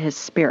talk to his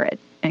spirit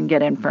and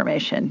get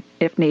information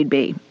if need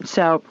be.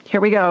 So here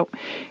we go.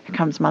 Here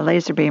comes my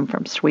laser beam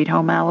from Sweet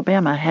Home,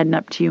 Alabama, heading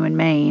up to you in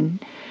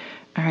Maine.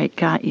 All right,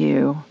 got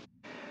you.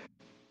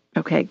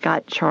 Okay,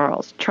 got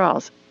Charles.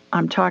 Charles,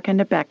 I'm talking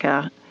to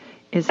Becca.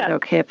 Is it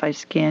okay if I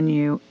scan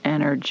you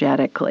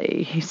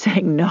energetically? He's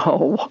saying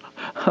no.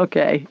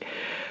 Okay.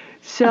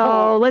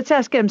 So let's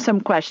ask him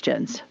some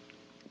questions.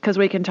 Because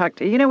we can talk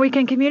to, we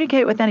can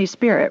communicate with any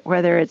spirit,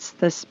 whether it's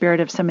the spirit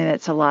of somebody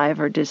that's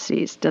alive or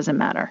deceased, doesn't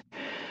matter.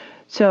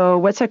 So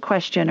what's a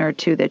question or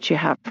two that you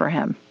have for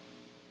him?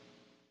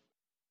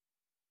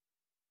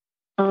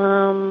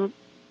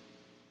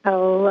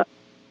 How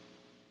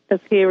is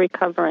he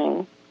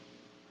recovering?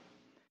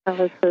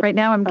 Right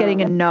now I'm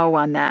getting a no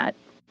on that.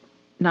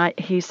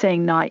 He's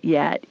saying not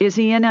yet. Is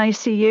he in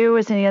ICU?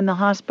 Is he in the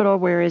hospital?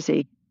 Where is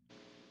he?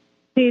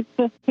 He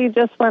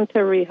just went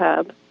to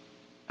rehab.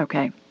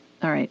 Okay.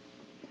 All right.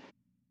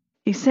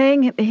 He's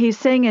saying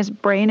his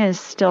brain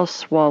is still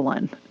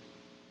swollen.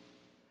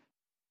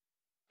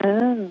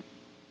 Oh.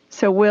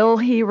 So will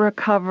he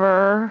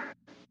recover?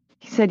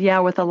 He said,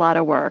 yeah, with a lot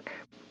of work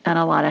and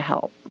a lot of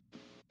help.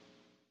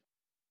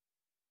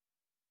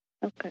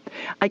 Okay.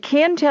 I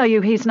can tell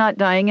you he's not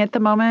dying at the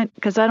moment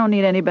because I don't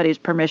need anybody's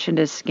permission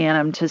to scan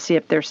him to see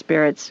if their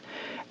spirit's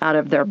out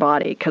of their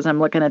body because I'm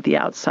looking at the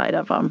outside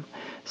of him.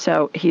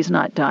 So he's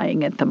not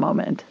dying at the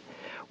moment.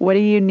 What do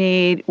you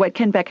need? What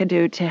can Becca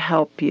do to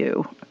help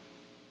you?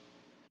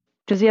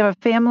 Does he have a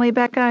family,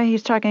 Becca?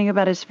 He's talking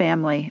about his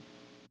family.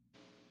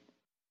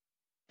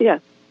 Yeah.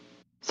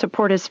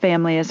 Support his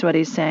family is what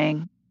he's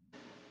saying.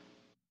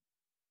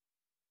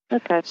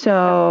 Okay.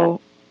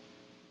 So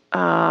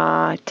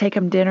take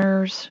them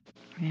dinners,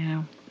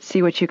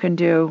 see what you can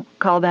do.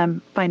 Call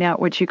them, find out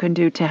what you can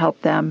do to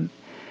help them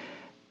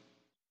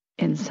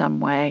in some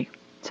way.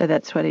 So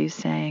that's what he's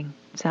saying.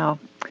 So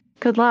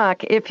good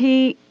luck. If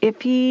you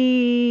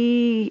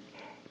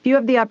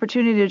have the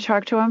opportunity to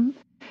talk to him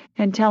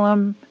and tell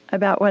him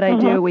about what I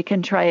do, we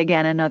can try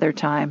again another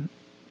time.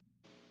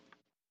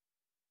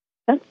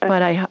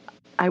 But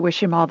I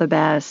wish him all the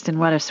best, and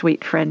what a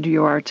sweet friend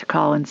you are to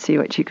call and see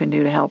what you can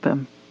do to help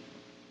him.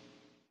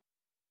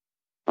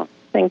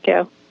 Thank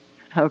you.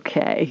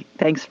 Okay.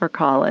 Thanks for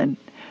calling.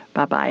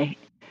 Bye-bye.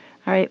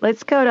 All right,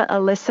 let's go to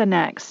Alyssa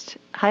next.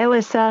 Hi,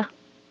 Alyssa.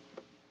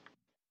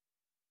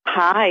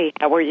 Hi,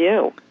 how are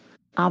you?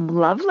 I'm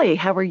lovely.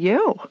 How are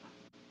you?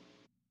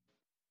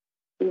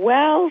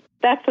 Well,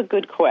 that's a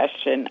good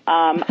question.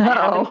 I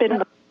haven't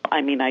been,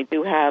 I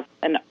do have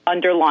an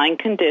underlying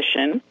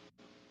condition,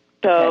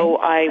 so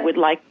I would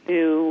like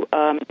to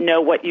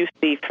know what you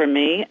see for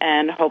me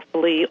and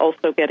hopefully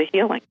also get a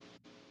healing.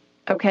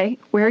 Okay.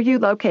 Where are you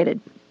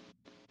located?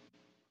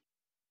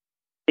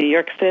 New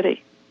York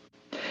City.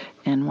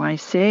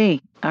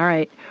 NYC. All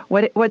right.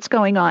 What's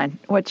going on?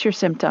 What's your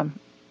symptom?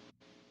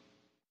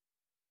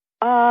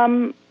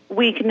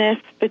 Weakness,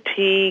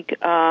 fatigue,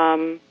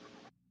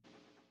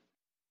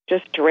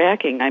 just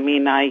dragging.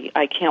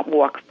 I can't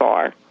walk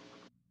far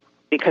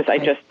because I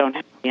just don't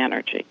have the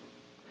energy.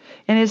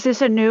 And is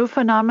this a new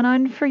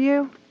phenomenon for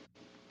you?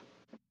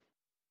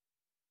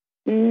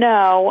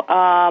 No.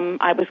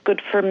 I was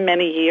good for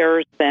many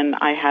years, then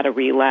I had a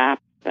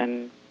relapse,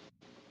 and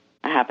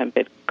I haven't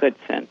been good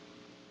since.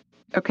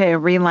 Okay, a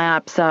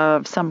relapse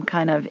of some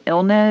kind of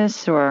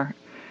illness, or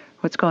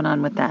what's going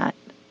on with that?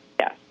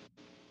 Yes.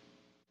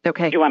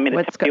 Okay. Do you want me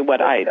to tell you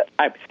what I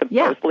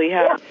supposedly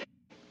have?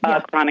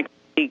 Chronic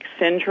fatigue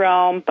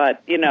syndrome,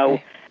 but,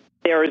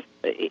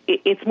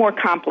 it's more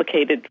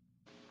complicated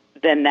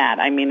than that.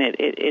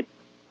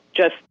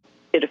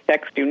 It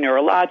affects you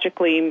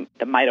neurologically,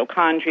 the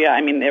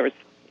mitochondria.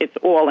 It's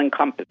all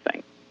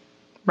encompassing.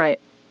 Right.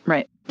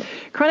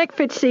 Chronic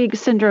fatigue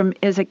syndrome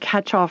is a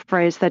catch-all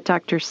phrase that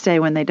doctors say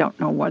when they don't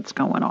know what's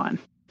going on.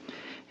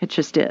 It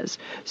just is.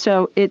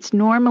 So it's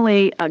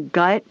normally a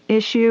gut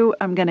issue.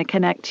 I'm going to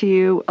connect to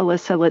you,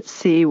 Alyssa. Let's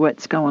see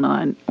what's going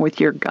on with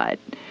your gut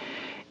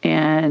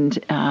and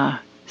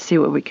see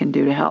what we can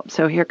do to help.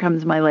 So here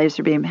comes my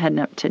laser beam heading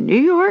up to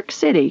New York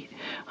City.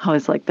 I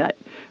always like that.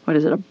 What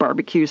is it, a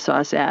barbecue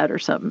sauce ad or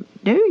something?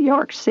 New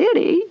York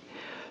City.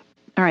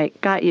 All right,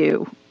 got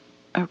you.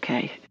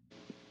 Okay.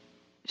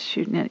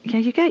 Shooting it. Yeah,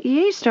 you got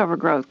yeast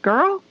overgrowth,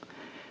 girl.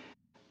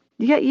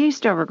 You got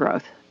yeast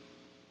overgrowth.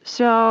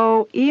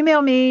 So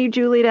email me,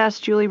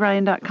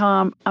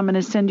 julie@julieryan.com. I'm going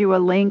to send you a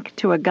link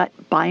to a gut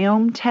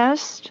biome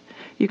test.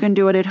 You can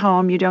do it at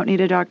home. You don't need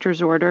a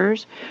doctor's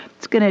orders.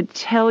 It's going to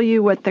tell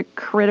you what the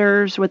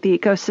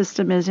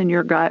ecosystem is in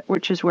your gut,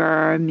 which is where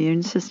our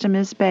immune system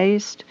is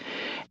based.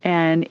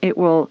 And it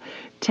will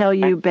tell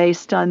you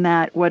based on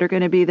that what are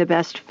going to be the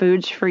best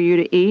foods for you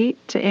to eat,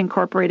 to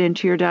incorporate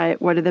into your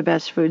diet, what are the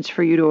best foods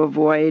for you to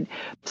avoid,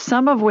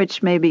 some of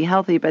which may be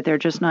healthy, but they're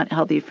just not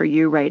healthy for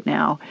you right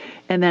now,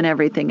 and then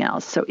everything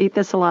else. So eat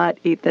this a lot,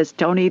 eat this,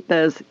 don't eat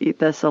this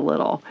a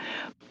little.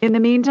 In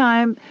the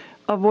meantime,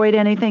 avoid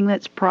anything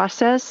that's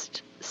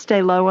processed.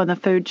 Stay low on the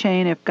food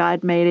chain. If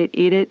God made it,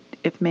 eat it.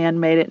 If man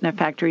made it in a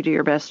factory, do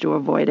your best to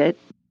avoid it.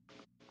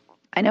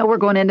 I know we're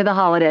going into the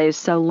holidays,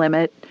 so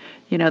limit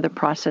the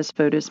processed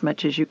food as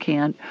much as you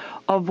can.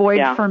 Avoid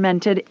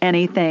fermented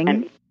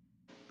anything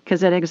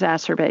because it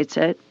exacerbates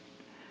it.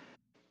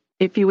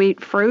 If you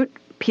eat fruit,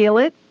 peel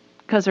it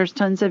because there's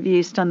tons of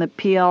yeast on the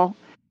peel.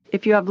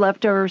 If you have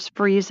leftovers,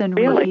 freeze and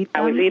reheat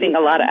them. I was eating a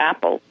lot of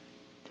apples.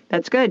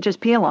 That's good. Just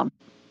peel them.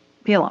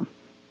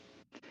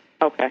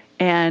 Okay.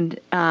 And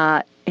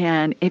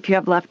if you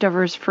have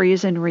leftovers,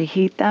 freeze and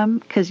reheat them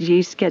because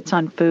yeast gets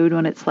on food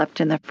when it's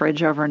left in the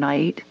fridge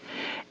overnight.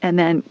 And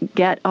then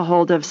get a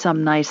hold of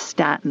some nice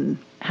statin.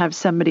 Have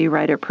somebody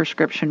write a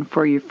prescription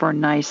for you for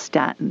nice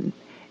statin.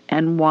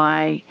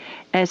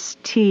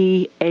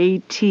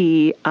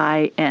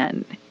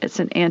 NYSTATIN. It's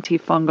an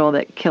antifungal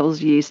that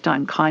kills yeast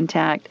on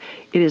contact.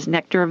 It is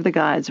nectar of the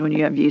gods when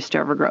you have yeast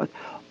overgrowth.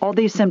 All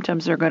these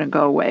symptoms are going to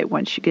go away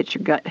once you get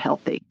your gut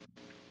healthy.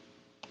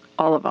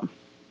 All of them.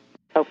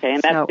 Okay,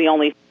 and that's the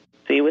only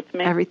see with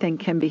me? Everything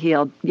can be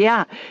healed.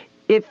 Yeah.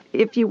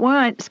 If you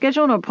want,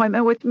 schedule an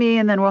appointment with me,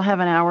 and then we'll have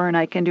an hour, and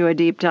I can do a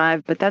deep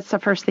dive. But that's the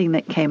first thing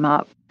that came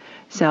up.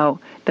 So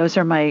those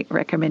are my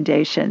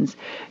recommendations.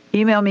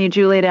 Email me,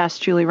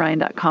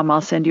 julie@julieryan.com.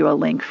 I'll send you a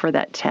link for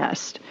that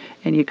test,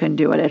 and you can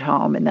do it at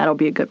home, and that'll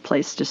be a good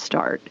place to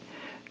start.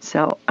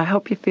 So I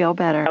hope you feel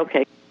better.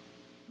 Okay.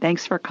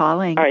 Thanks for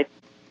calling. All right.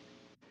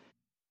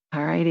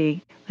 All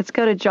righty. Let's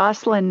go to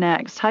Jocelyn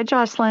next. Hi,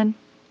 Jocelyn.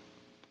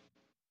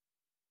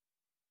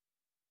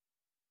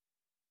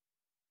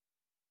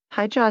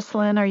 Hi,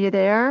 Jocelyn. Are you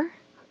there?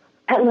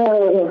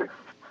 Hello.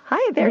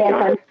 Hi, there you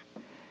are.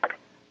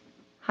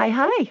 Hi.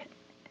 How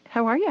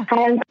are you?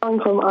 Hi, I'm calling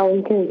from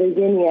Arlington,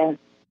 Virginia.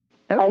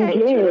 Okay. I'm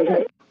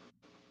good.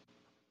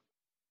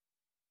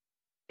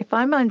 If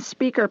I'm on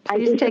speaker,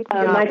 please take me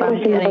off. My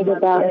question was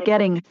about I'm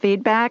getting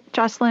feedback.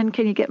 Jocelyn,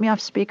 can you get me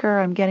off speaker?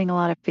 I'm getting a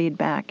lot of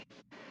feedback.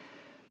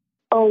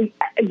 Oh,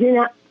 you're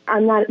not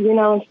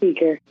on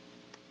speaker.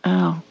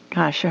 Oh,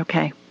 gosh.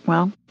 Okay.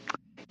 Well,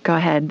 go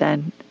ahead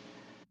then.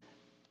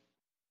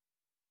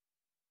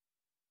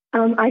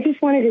 I just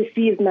wanted to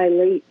see if my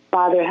late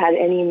father had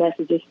any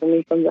messages for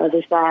me from the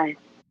other side.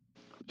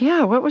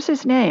 Yeah, what was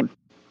his name?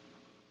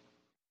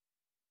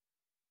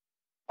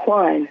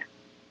 Juan.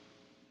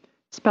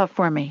 Spell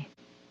for me.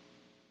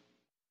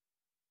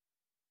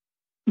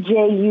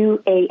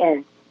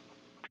 Juan.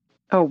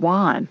 Oh,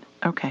 Juan.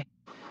 Okay.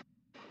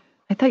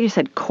 I thought you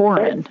said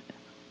Corin.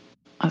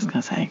 I was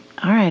going to say,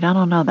 all right, I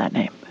don't know that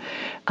name.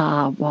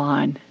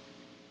 Juan.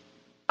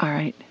 All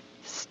right.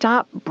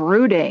 Stop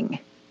brooding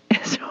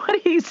is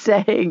what he's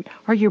saying.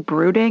 Are you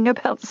brooding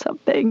about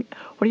something?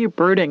 What are you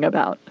brooding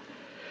about?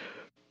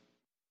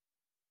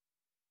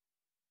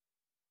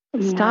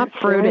 Stop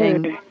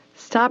brooding. Sure.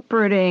 Stop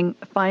brooding.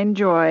 Find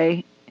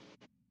joy.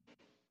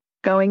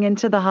 Going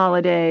into the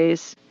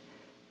holidays.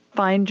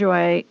 Find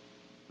joy.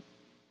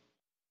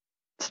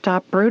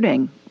 Stop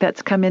brooding.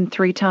 That's come in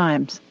 3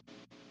 times.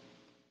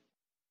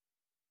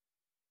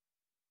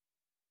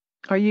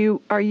 Are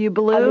you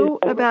blue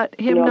about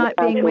him not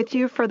being with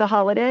you for the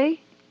holiday?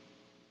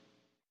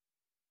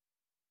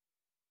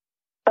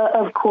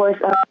 Of course.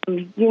 I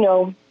miss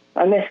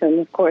him,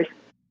 of course.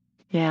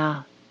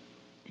 Yeah.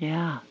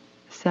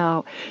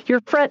 So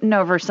you're fretting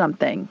over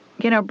something.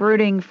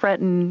 Brooding,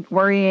 fretting,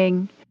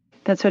 worrying.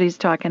 That's what he's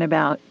talking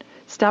about.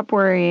 Stop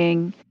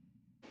worrying.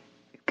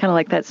 Kind of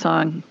like that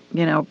song,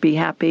 Be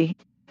Happy.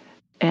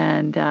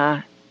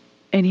 And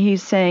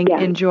he's saying,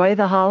 enjoy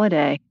the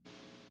holiday.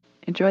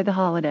 Enjoy the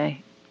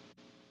holiday.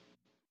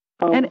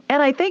 Oh. And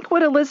I think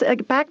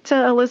back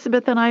to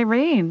Elizabeth and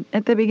Irene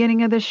at the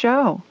beginning of the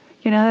show,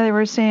 they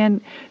were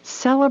saying,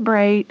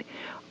 celebrate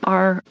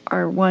our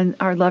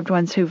loved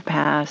ones who've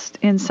passed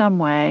in some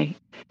way,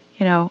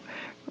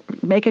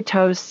 make a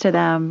toast to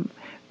them,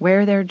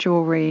 wear their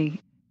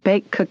jewelry,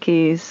 bake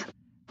cookies,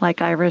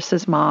 like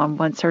Iris's mom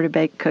wants her to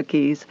bake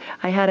cookies.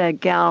 I had a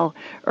gal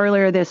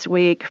earlier this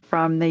week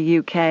from the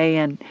UK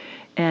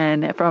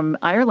and from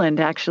Ireland,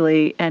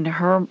 actually, and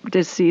her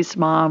deceased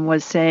mom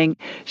was saying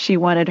she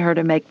wanted her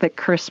to make the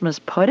Christmas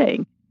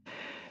pudding.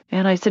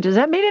 And I said, does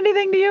that mean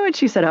anything to you? And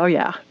she said, oh,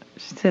 yeah.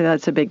 She said,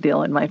 that's a big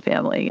deal in my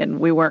family, and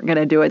we weren't going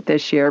to do it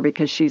this year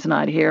because she's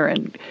not here.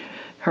 And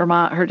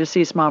her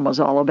deceased mom was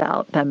all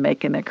about them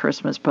making the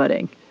Christmas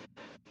pudding.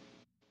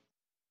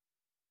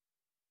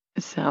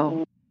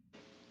 So,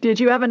 did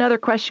you have another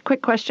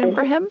quick question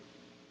for him?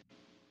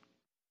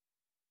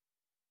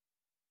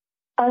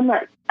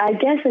 I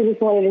guess I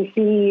just wanted to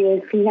see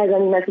if he has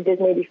any messages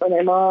maybe for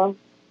my mom.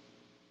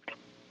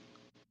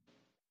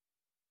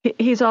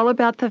 He's all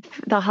about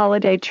the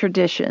holiday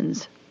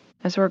traditions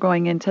as we're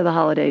going into the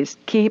holidays.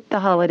 Keep the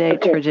holiday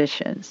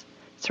traditions.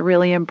 It's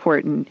really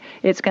important.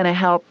 It's going to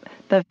help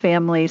the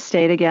family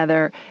stay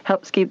together,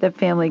 helps keep the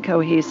family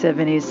cohesive,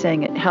 and he's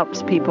saying it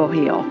helps people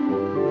heal.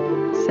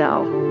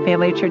 So,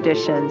 family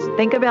traditions.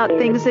 Think about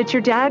things that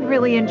your dad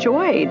really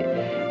enjoyed,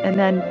 and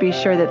then be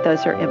sure that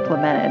those are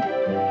implemented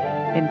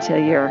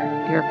into your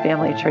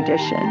family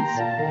traditions.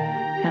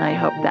 And I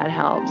hope that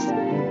helps.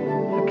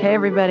 Okay,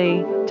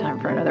 everybody, time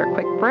for another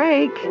quick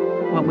break.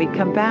 When we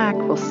come back,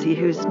 we'll see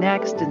who's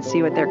next and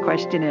see what their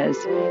question is.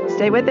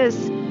 Stay with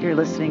us. You're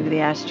listening to the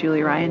Ask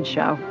Julie Ryan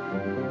Show.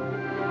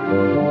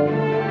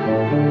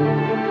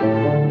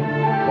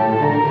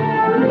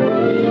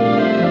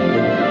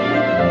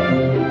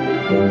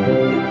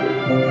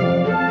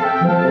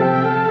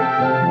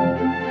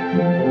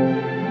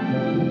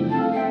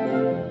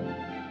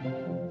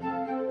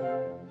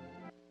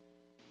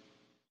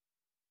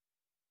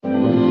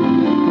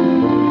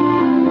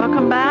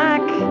 Welcome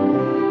back.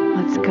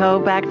 Let's go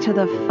back to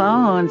the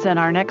phones, and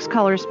our next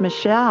caller is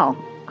Michelle.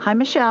 Hi,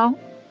 Michelle.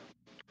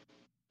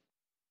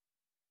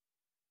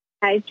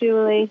 Hi,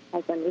 Julie.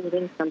 I've been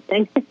reading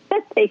something,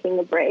 taking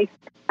a break.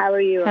 How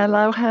are you?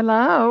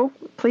 Hello.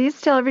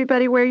 Please tell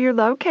everybody where you're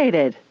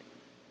located.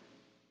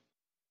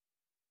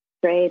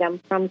 Great. I'm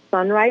from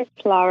Sunrise,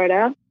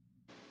 Florida.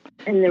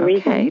 And the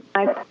reason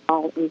I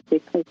called is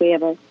because we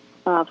have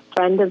a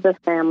friend of the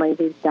family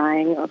who's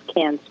dying of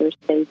cancer,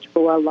 stage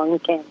 4 lung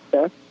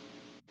cancer.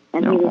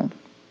 And he has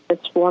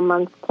just 4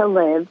 months to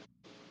live.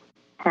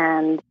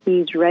 And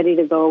he's ready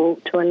to go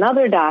to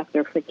another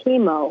doctor for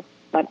chemo.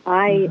 But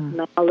I'm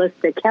a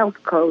holistic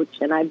health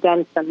coach, and I've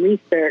done some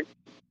research.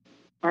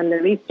 And the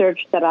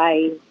research that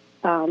I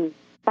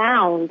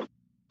found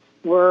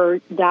were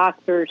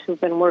doctors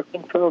who've been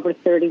working for over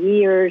 30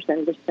 years.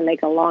 And just to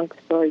make a long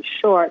story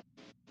short,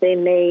 they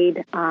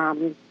made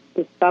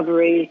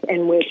discoveries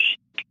in which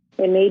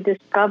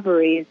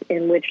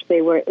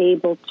they were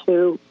able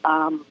to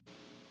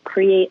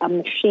create a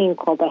machine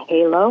called a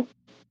halo.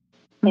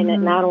 And it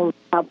not only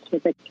helps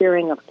with the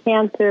curing of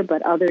cancer,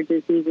 but other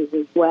diseases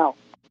as well.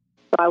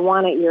 So I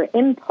wanted your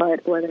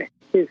input, whether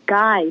his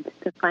guides,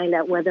 to find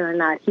out whether or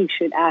not he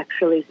should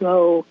actually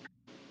go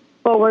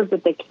forward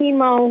with the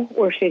chemo,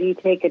 or should he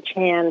take a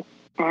chance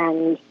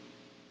and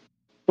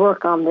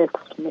work on this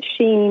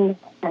machine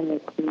and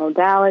this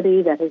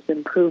modality that has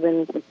been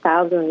proven to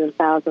thousands and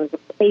thousands of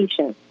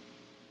patients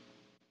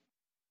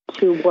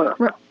to work.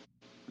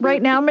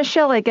 Right now,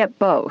 Michelle, I get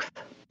both.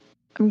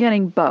 I'm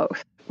getting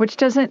both,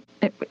 which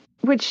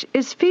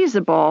is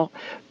feasible,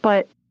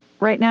 but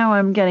right now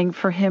I'm getting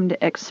for him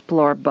to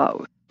explore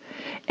both.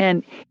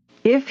 And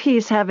if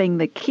he's having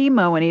the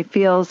chemo and he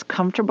feels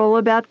comfortable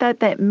about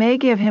that, that may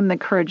give him the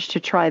courage to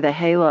try the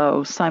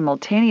Halo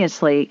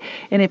simultaneously.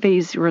 And if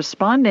he's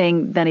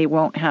responding, then he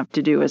won't have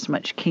to do as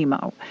much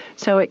chemo.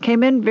 So it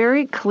came in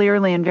very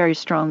clearly and very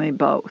strongly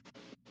both.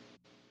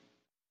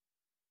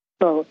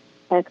 Both.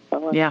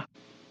 Excellent. Yeah.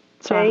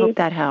 So I hope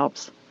that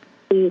helps.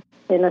 Is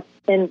he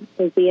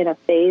in a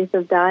phase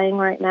of dying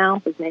right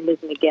now? His name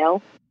is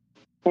Miguel.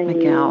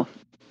 Miguel.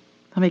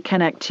 Let me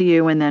connect to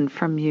you and then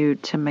from you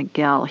to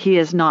Miguel. He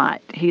is not.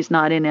 He's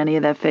not in any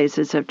of the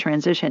phases of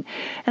transition.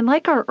 And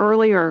like our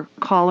earlier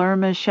caller,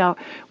 Michelle,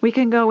 we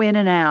can go in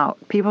and out.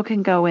 People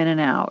can go in and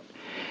out.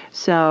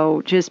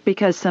 So just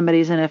because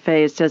somebody's in a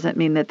phase doesn't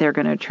mean that they're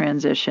going to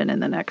transition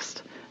in the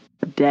next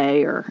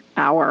day or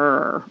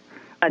hour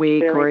or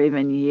week or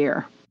even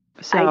year.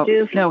 So,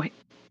 no,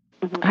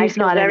 he's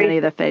not in any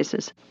of the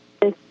phases.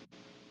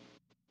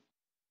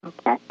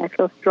 Okay, I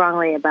feel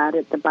strongly about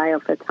it, the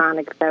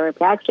biophotonic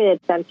therapy. I actually had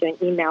sent you an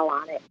email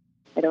on it.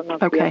 I don't know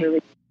if you ever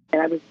received it.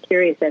 I was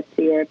curious as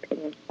to your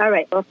opinion. All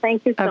right, well,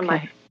 thank you so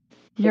much.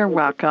 You're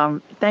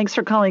welcome. Thanks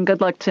for calling. Good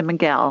luck to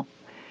Miguel.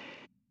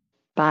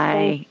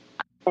 Bye.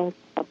 Thanks.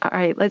 All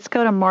right, let's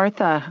go to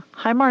Martha.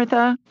 Hi,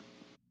 Martha.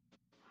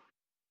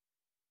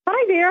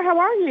 Hi, dear. How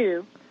are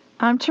you?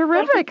 I'm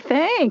terrific,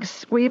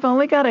 thanks. We've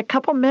only got a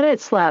couple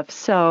minutes left,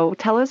 so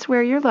tell us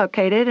where you're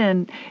located,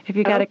 and if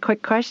you got a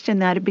quick question,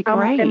 that'd be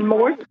great. I'm in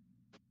Mooresville,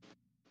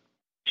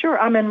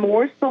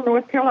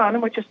 North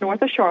Carolina, which is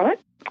north of Charlotte.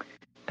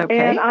 Okay.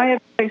 And I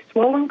have a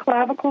swollen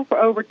clavicle for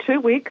over 2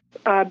 weeks.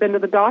 I've been to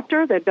the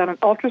doctor. They've done an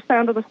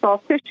ultrasound of the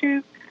soft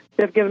tissue.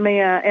 They've given me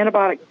an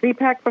antibiotic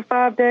Z-Pak for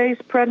 5 days,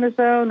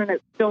 prednisone, and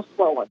it's still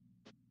swollen.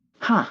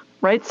 Huh.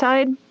 Right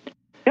side? I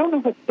don't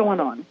know what's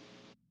going on.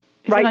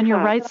 Is it on your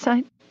right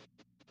side?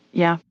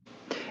 Yeah.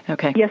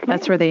 Okay. Yes, ma'am.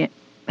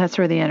 That's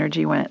where the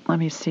energy went. Let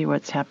me see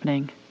what's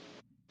happening.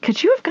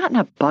 Could you have gotten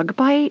a bug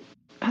bite?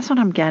 That's what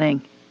I'm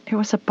getting. It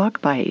was a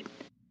bug bite.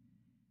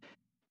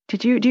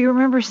 Do you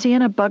remember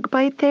seeing a bug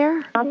bite there?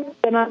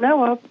 Not that I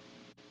know of.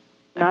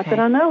 Not that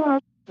I know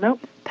of.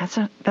 Nope. That's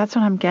what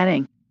I'm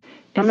getting.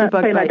 I'm not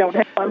saying I don't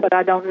have one, but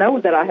I don't know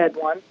that I had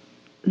one.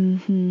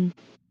 Mm-hmm.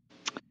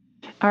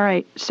 All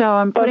right, so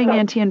I'm putting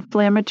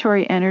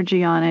anti-inflammatory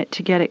energy on it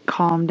to get it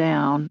calmed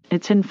down.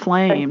 It's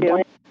inflamed. Thank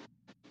you.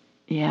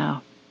 Yeah.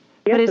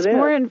 Yes, but it's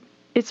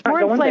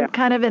more inflamed there.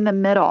 kind of in the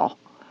middle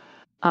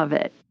of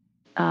it.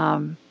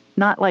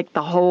 Not like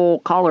the whole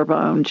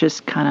collarbone,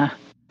 just kind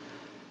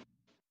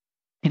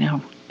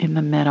of, in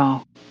the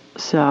middle.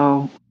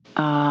 So,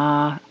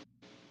 vitamin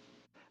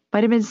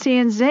C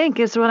and zinc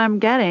is what I'm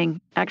getting.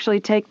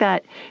 Actually take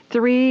that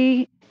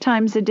 3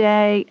 times a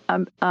day,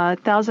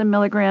 1,000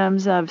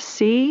 milligrams of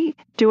C.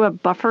 Do a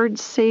buffered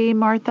C,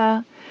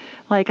 Martha.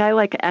 Like I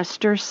like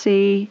Esther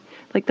C,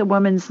 like the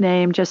woman's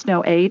name, just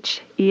no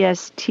H,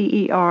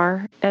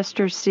 Ester,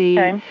 Esther C,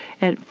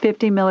 and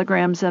 50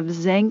 milligrams of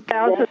zinc.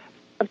 1,000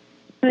 of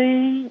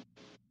C,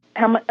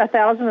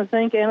 1,000 of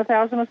zinc and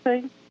 1,000 of C?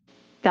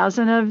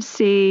 1,000 of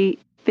C,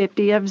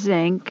 50 of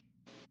zinc.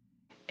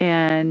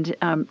 And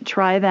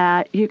try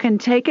that. You can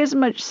take as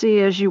much C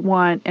as you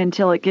want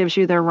until it gives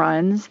you the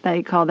runs.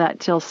 They call that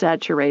till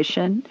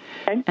saturation.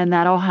 Okay. And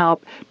that'll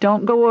help.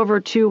 Don't go over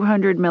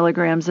 200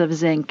 milligrams of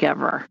zinc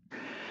ever.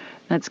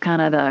 That's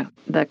kind of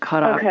the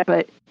cutoff. Okay.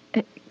 But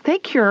they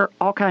cure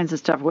all kinds of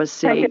stuff with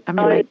C. I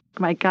mean,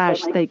 my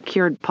gosh, they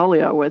cured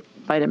polio with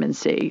vitamin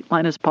C.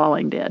 Linus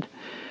Pauling did.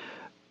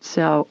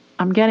 So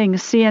I'm getting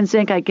C and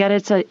zinc. I get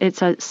it's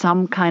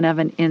some kind of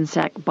an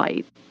insect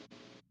bite.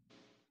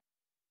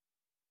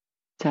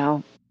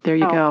 So there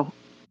you go.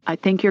 I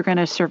think you're going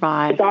to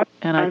survive,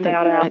 and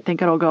I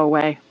think it'll go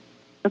away.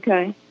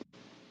 Okay.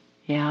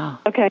 Yeah.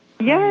 Okay.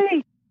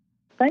 Yay!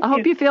 Thank you. I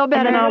hope you feel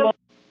better. And then I'll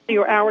do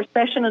your hour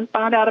session and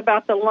find out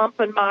about the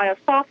lump in my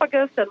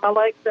esophagus and my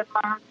legs and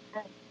my.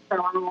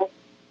 So I'll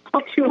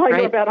talk to you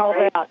later about all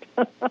that.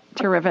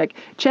 Terrific.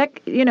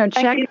 Check the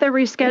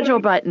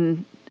reschedule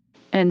button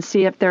and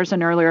see if there's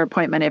an earlier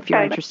appointment if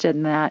you're interested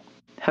in that.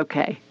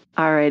 Okay.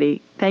 All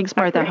righty. Thanks,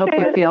 Martha. Hope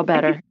you feel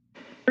better.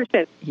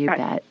 You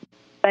bet.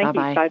 Thank you.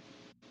 Bye.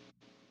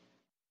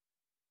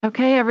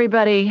 Okay,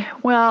 everybody.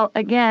 Well,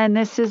 again,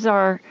 this is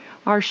our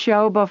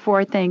show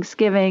before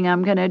Thanksgiving.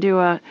 I'm going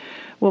to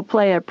we'll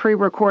play a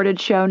pre-recorded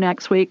show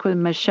next week with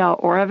Michelle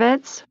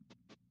Orovitz.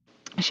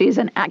 She's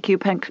an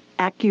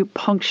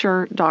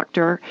acupuncture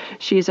doctor.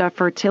 She's a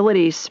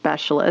fertility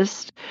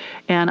specialist.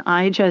 And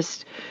I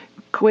just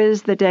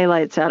quiz the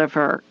daylights out of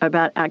her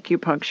about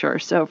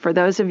acupuncture. So for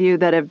those of you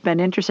that have been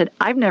interested,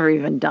 I've never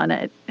even done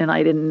it, and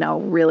I didn't know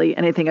really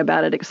anything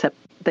about it except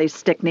they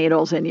stick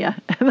needles in you.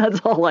 That's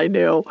all I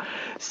knew.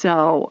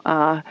 So,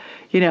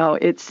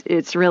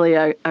 it's really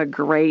a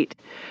great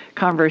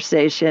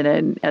conversation.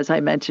 And as I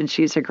mentioned,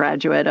 she's a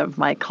graduate of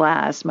my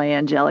class, my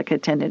angelic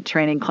attendant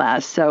training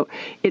class. So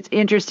it's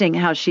interesting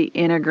how she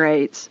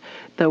integrates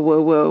the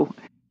woo-woo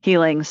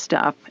healing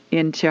stuff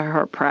into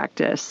her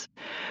practice.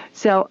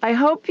 So I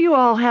hope you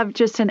all have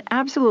just an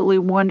absolutely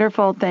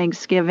wonderful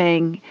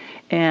Thanksgiving.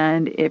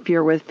 And if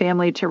you're with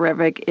family,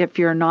 terrific. If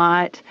you're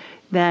not,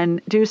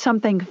 then do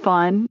something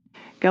fun.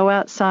 Go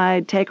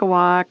outside, take a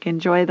walk,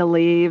 enjoy the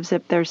leaves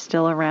if they're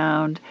still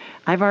around.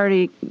 I've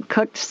already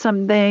cooked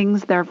some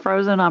things. They're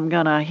frozen. I'm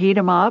going to heat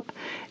them up.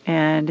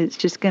 And it's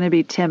just going to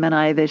be Tim and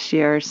I this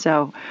year.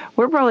 So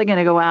we're probably going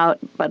to go out,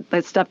 but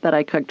the stuff that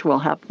I cooked will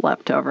have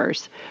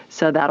leftovers.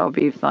 So that'll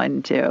be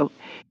fun too.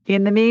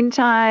 In the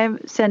meantime,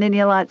 sending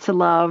you lots of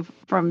love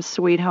from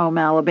Sweet Home,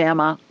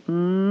 Alabama.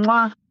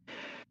 Mwah.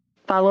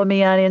 Follow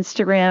me on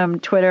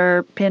Instagram,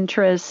 Twitter,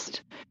 Pinterest,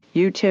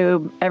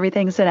 YouTube.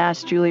 Everything's at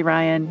Ask Julie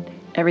Ryan.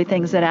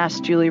 Everything's at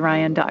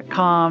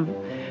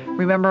AskJulieRyan.com.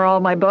 Remember all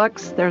my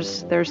books?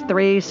 There's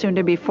 3, soon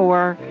to be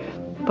 4.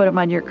 Put them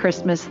on your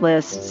Christmas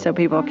list so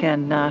people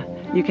can,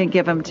 you can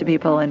give them to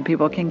people and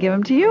people can give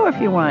them to you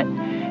if you want.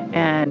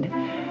 And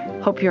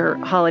hope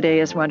your holiday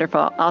is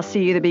wonderful. I'll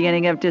see you the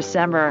beginning of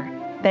December.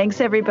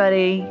 Thanks,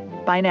 everybody.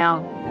 Bye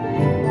now.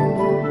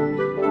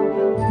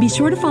 Be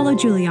sure to follow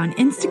Julie on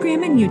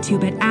Instagram and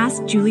YouTube at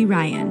Ask Julie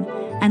Ryan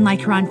and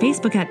like her on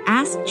Facebook at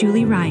Ask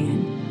Julie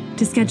Ryan.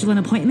 To schedule an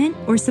appointment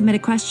or submit a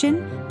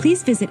question,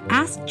 please visit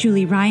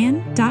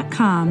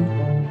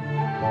AskJulieRyan.com.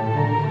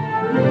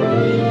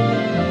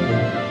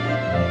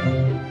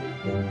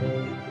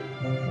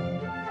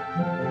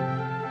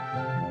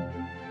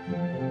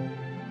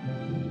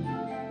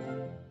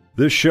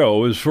 This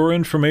show is for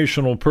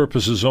informational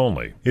purposes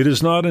only. It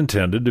is not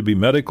intended to be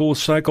medical,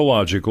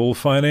 psychological,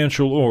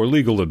 financial, or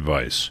legal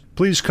advice.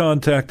 Please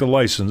contact a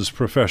licensed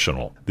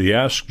professional. The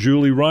Ask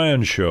Julie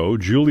Ryan Show,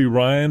 Julie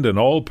Ryan and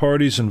all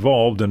parties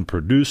involved in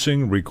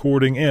producing,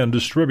 recording, and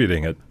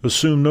distributing it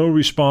assume no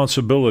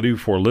responsibility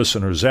for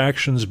listeners'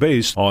 actions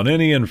based on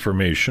any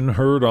information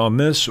heard on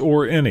this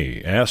or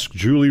any Ask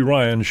Julie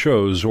Ryan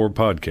shows or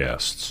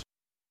podcasts.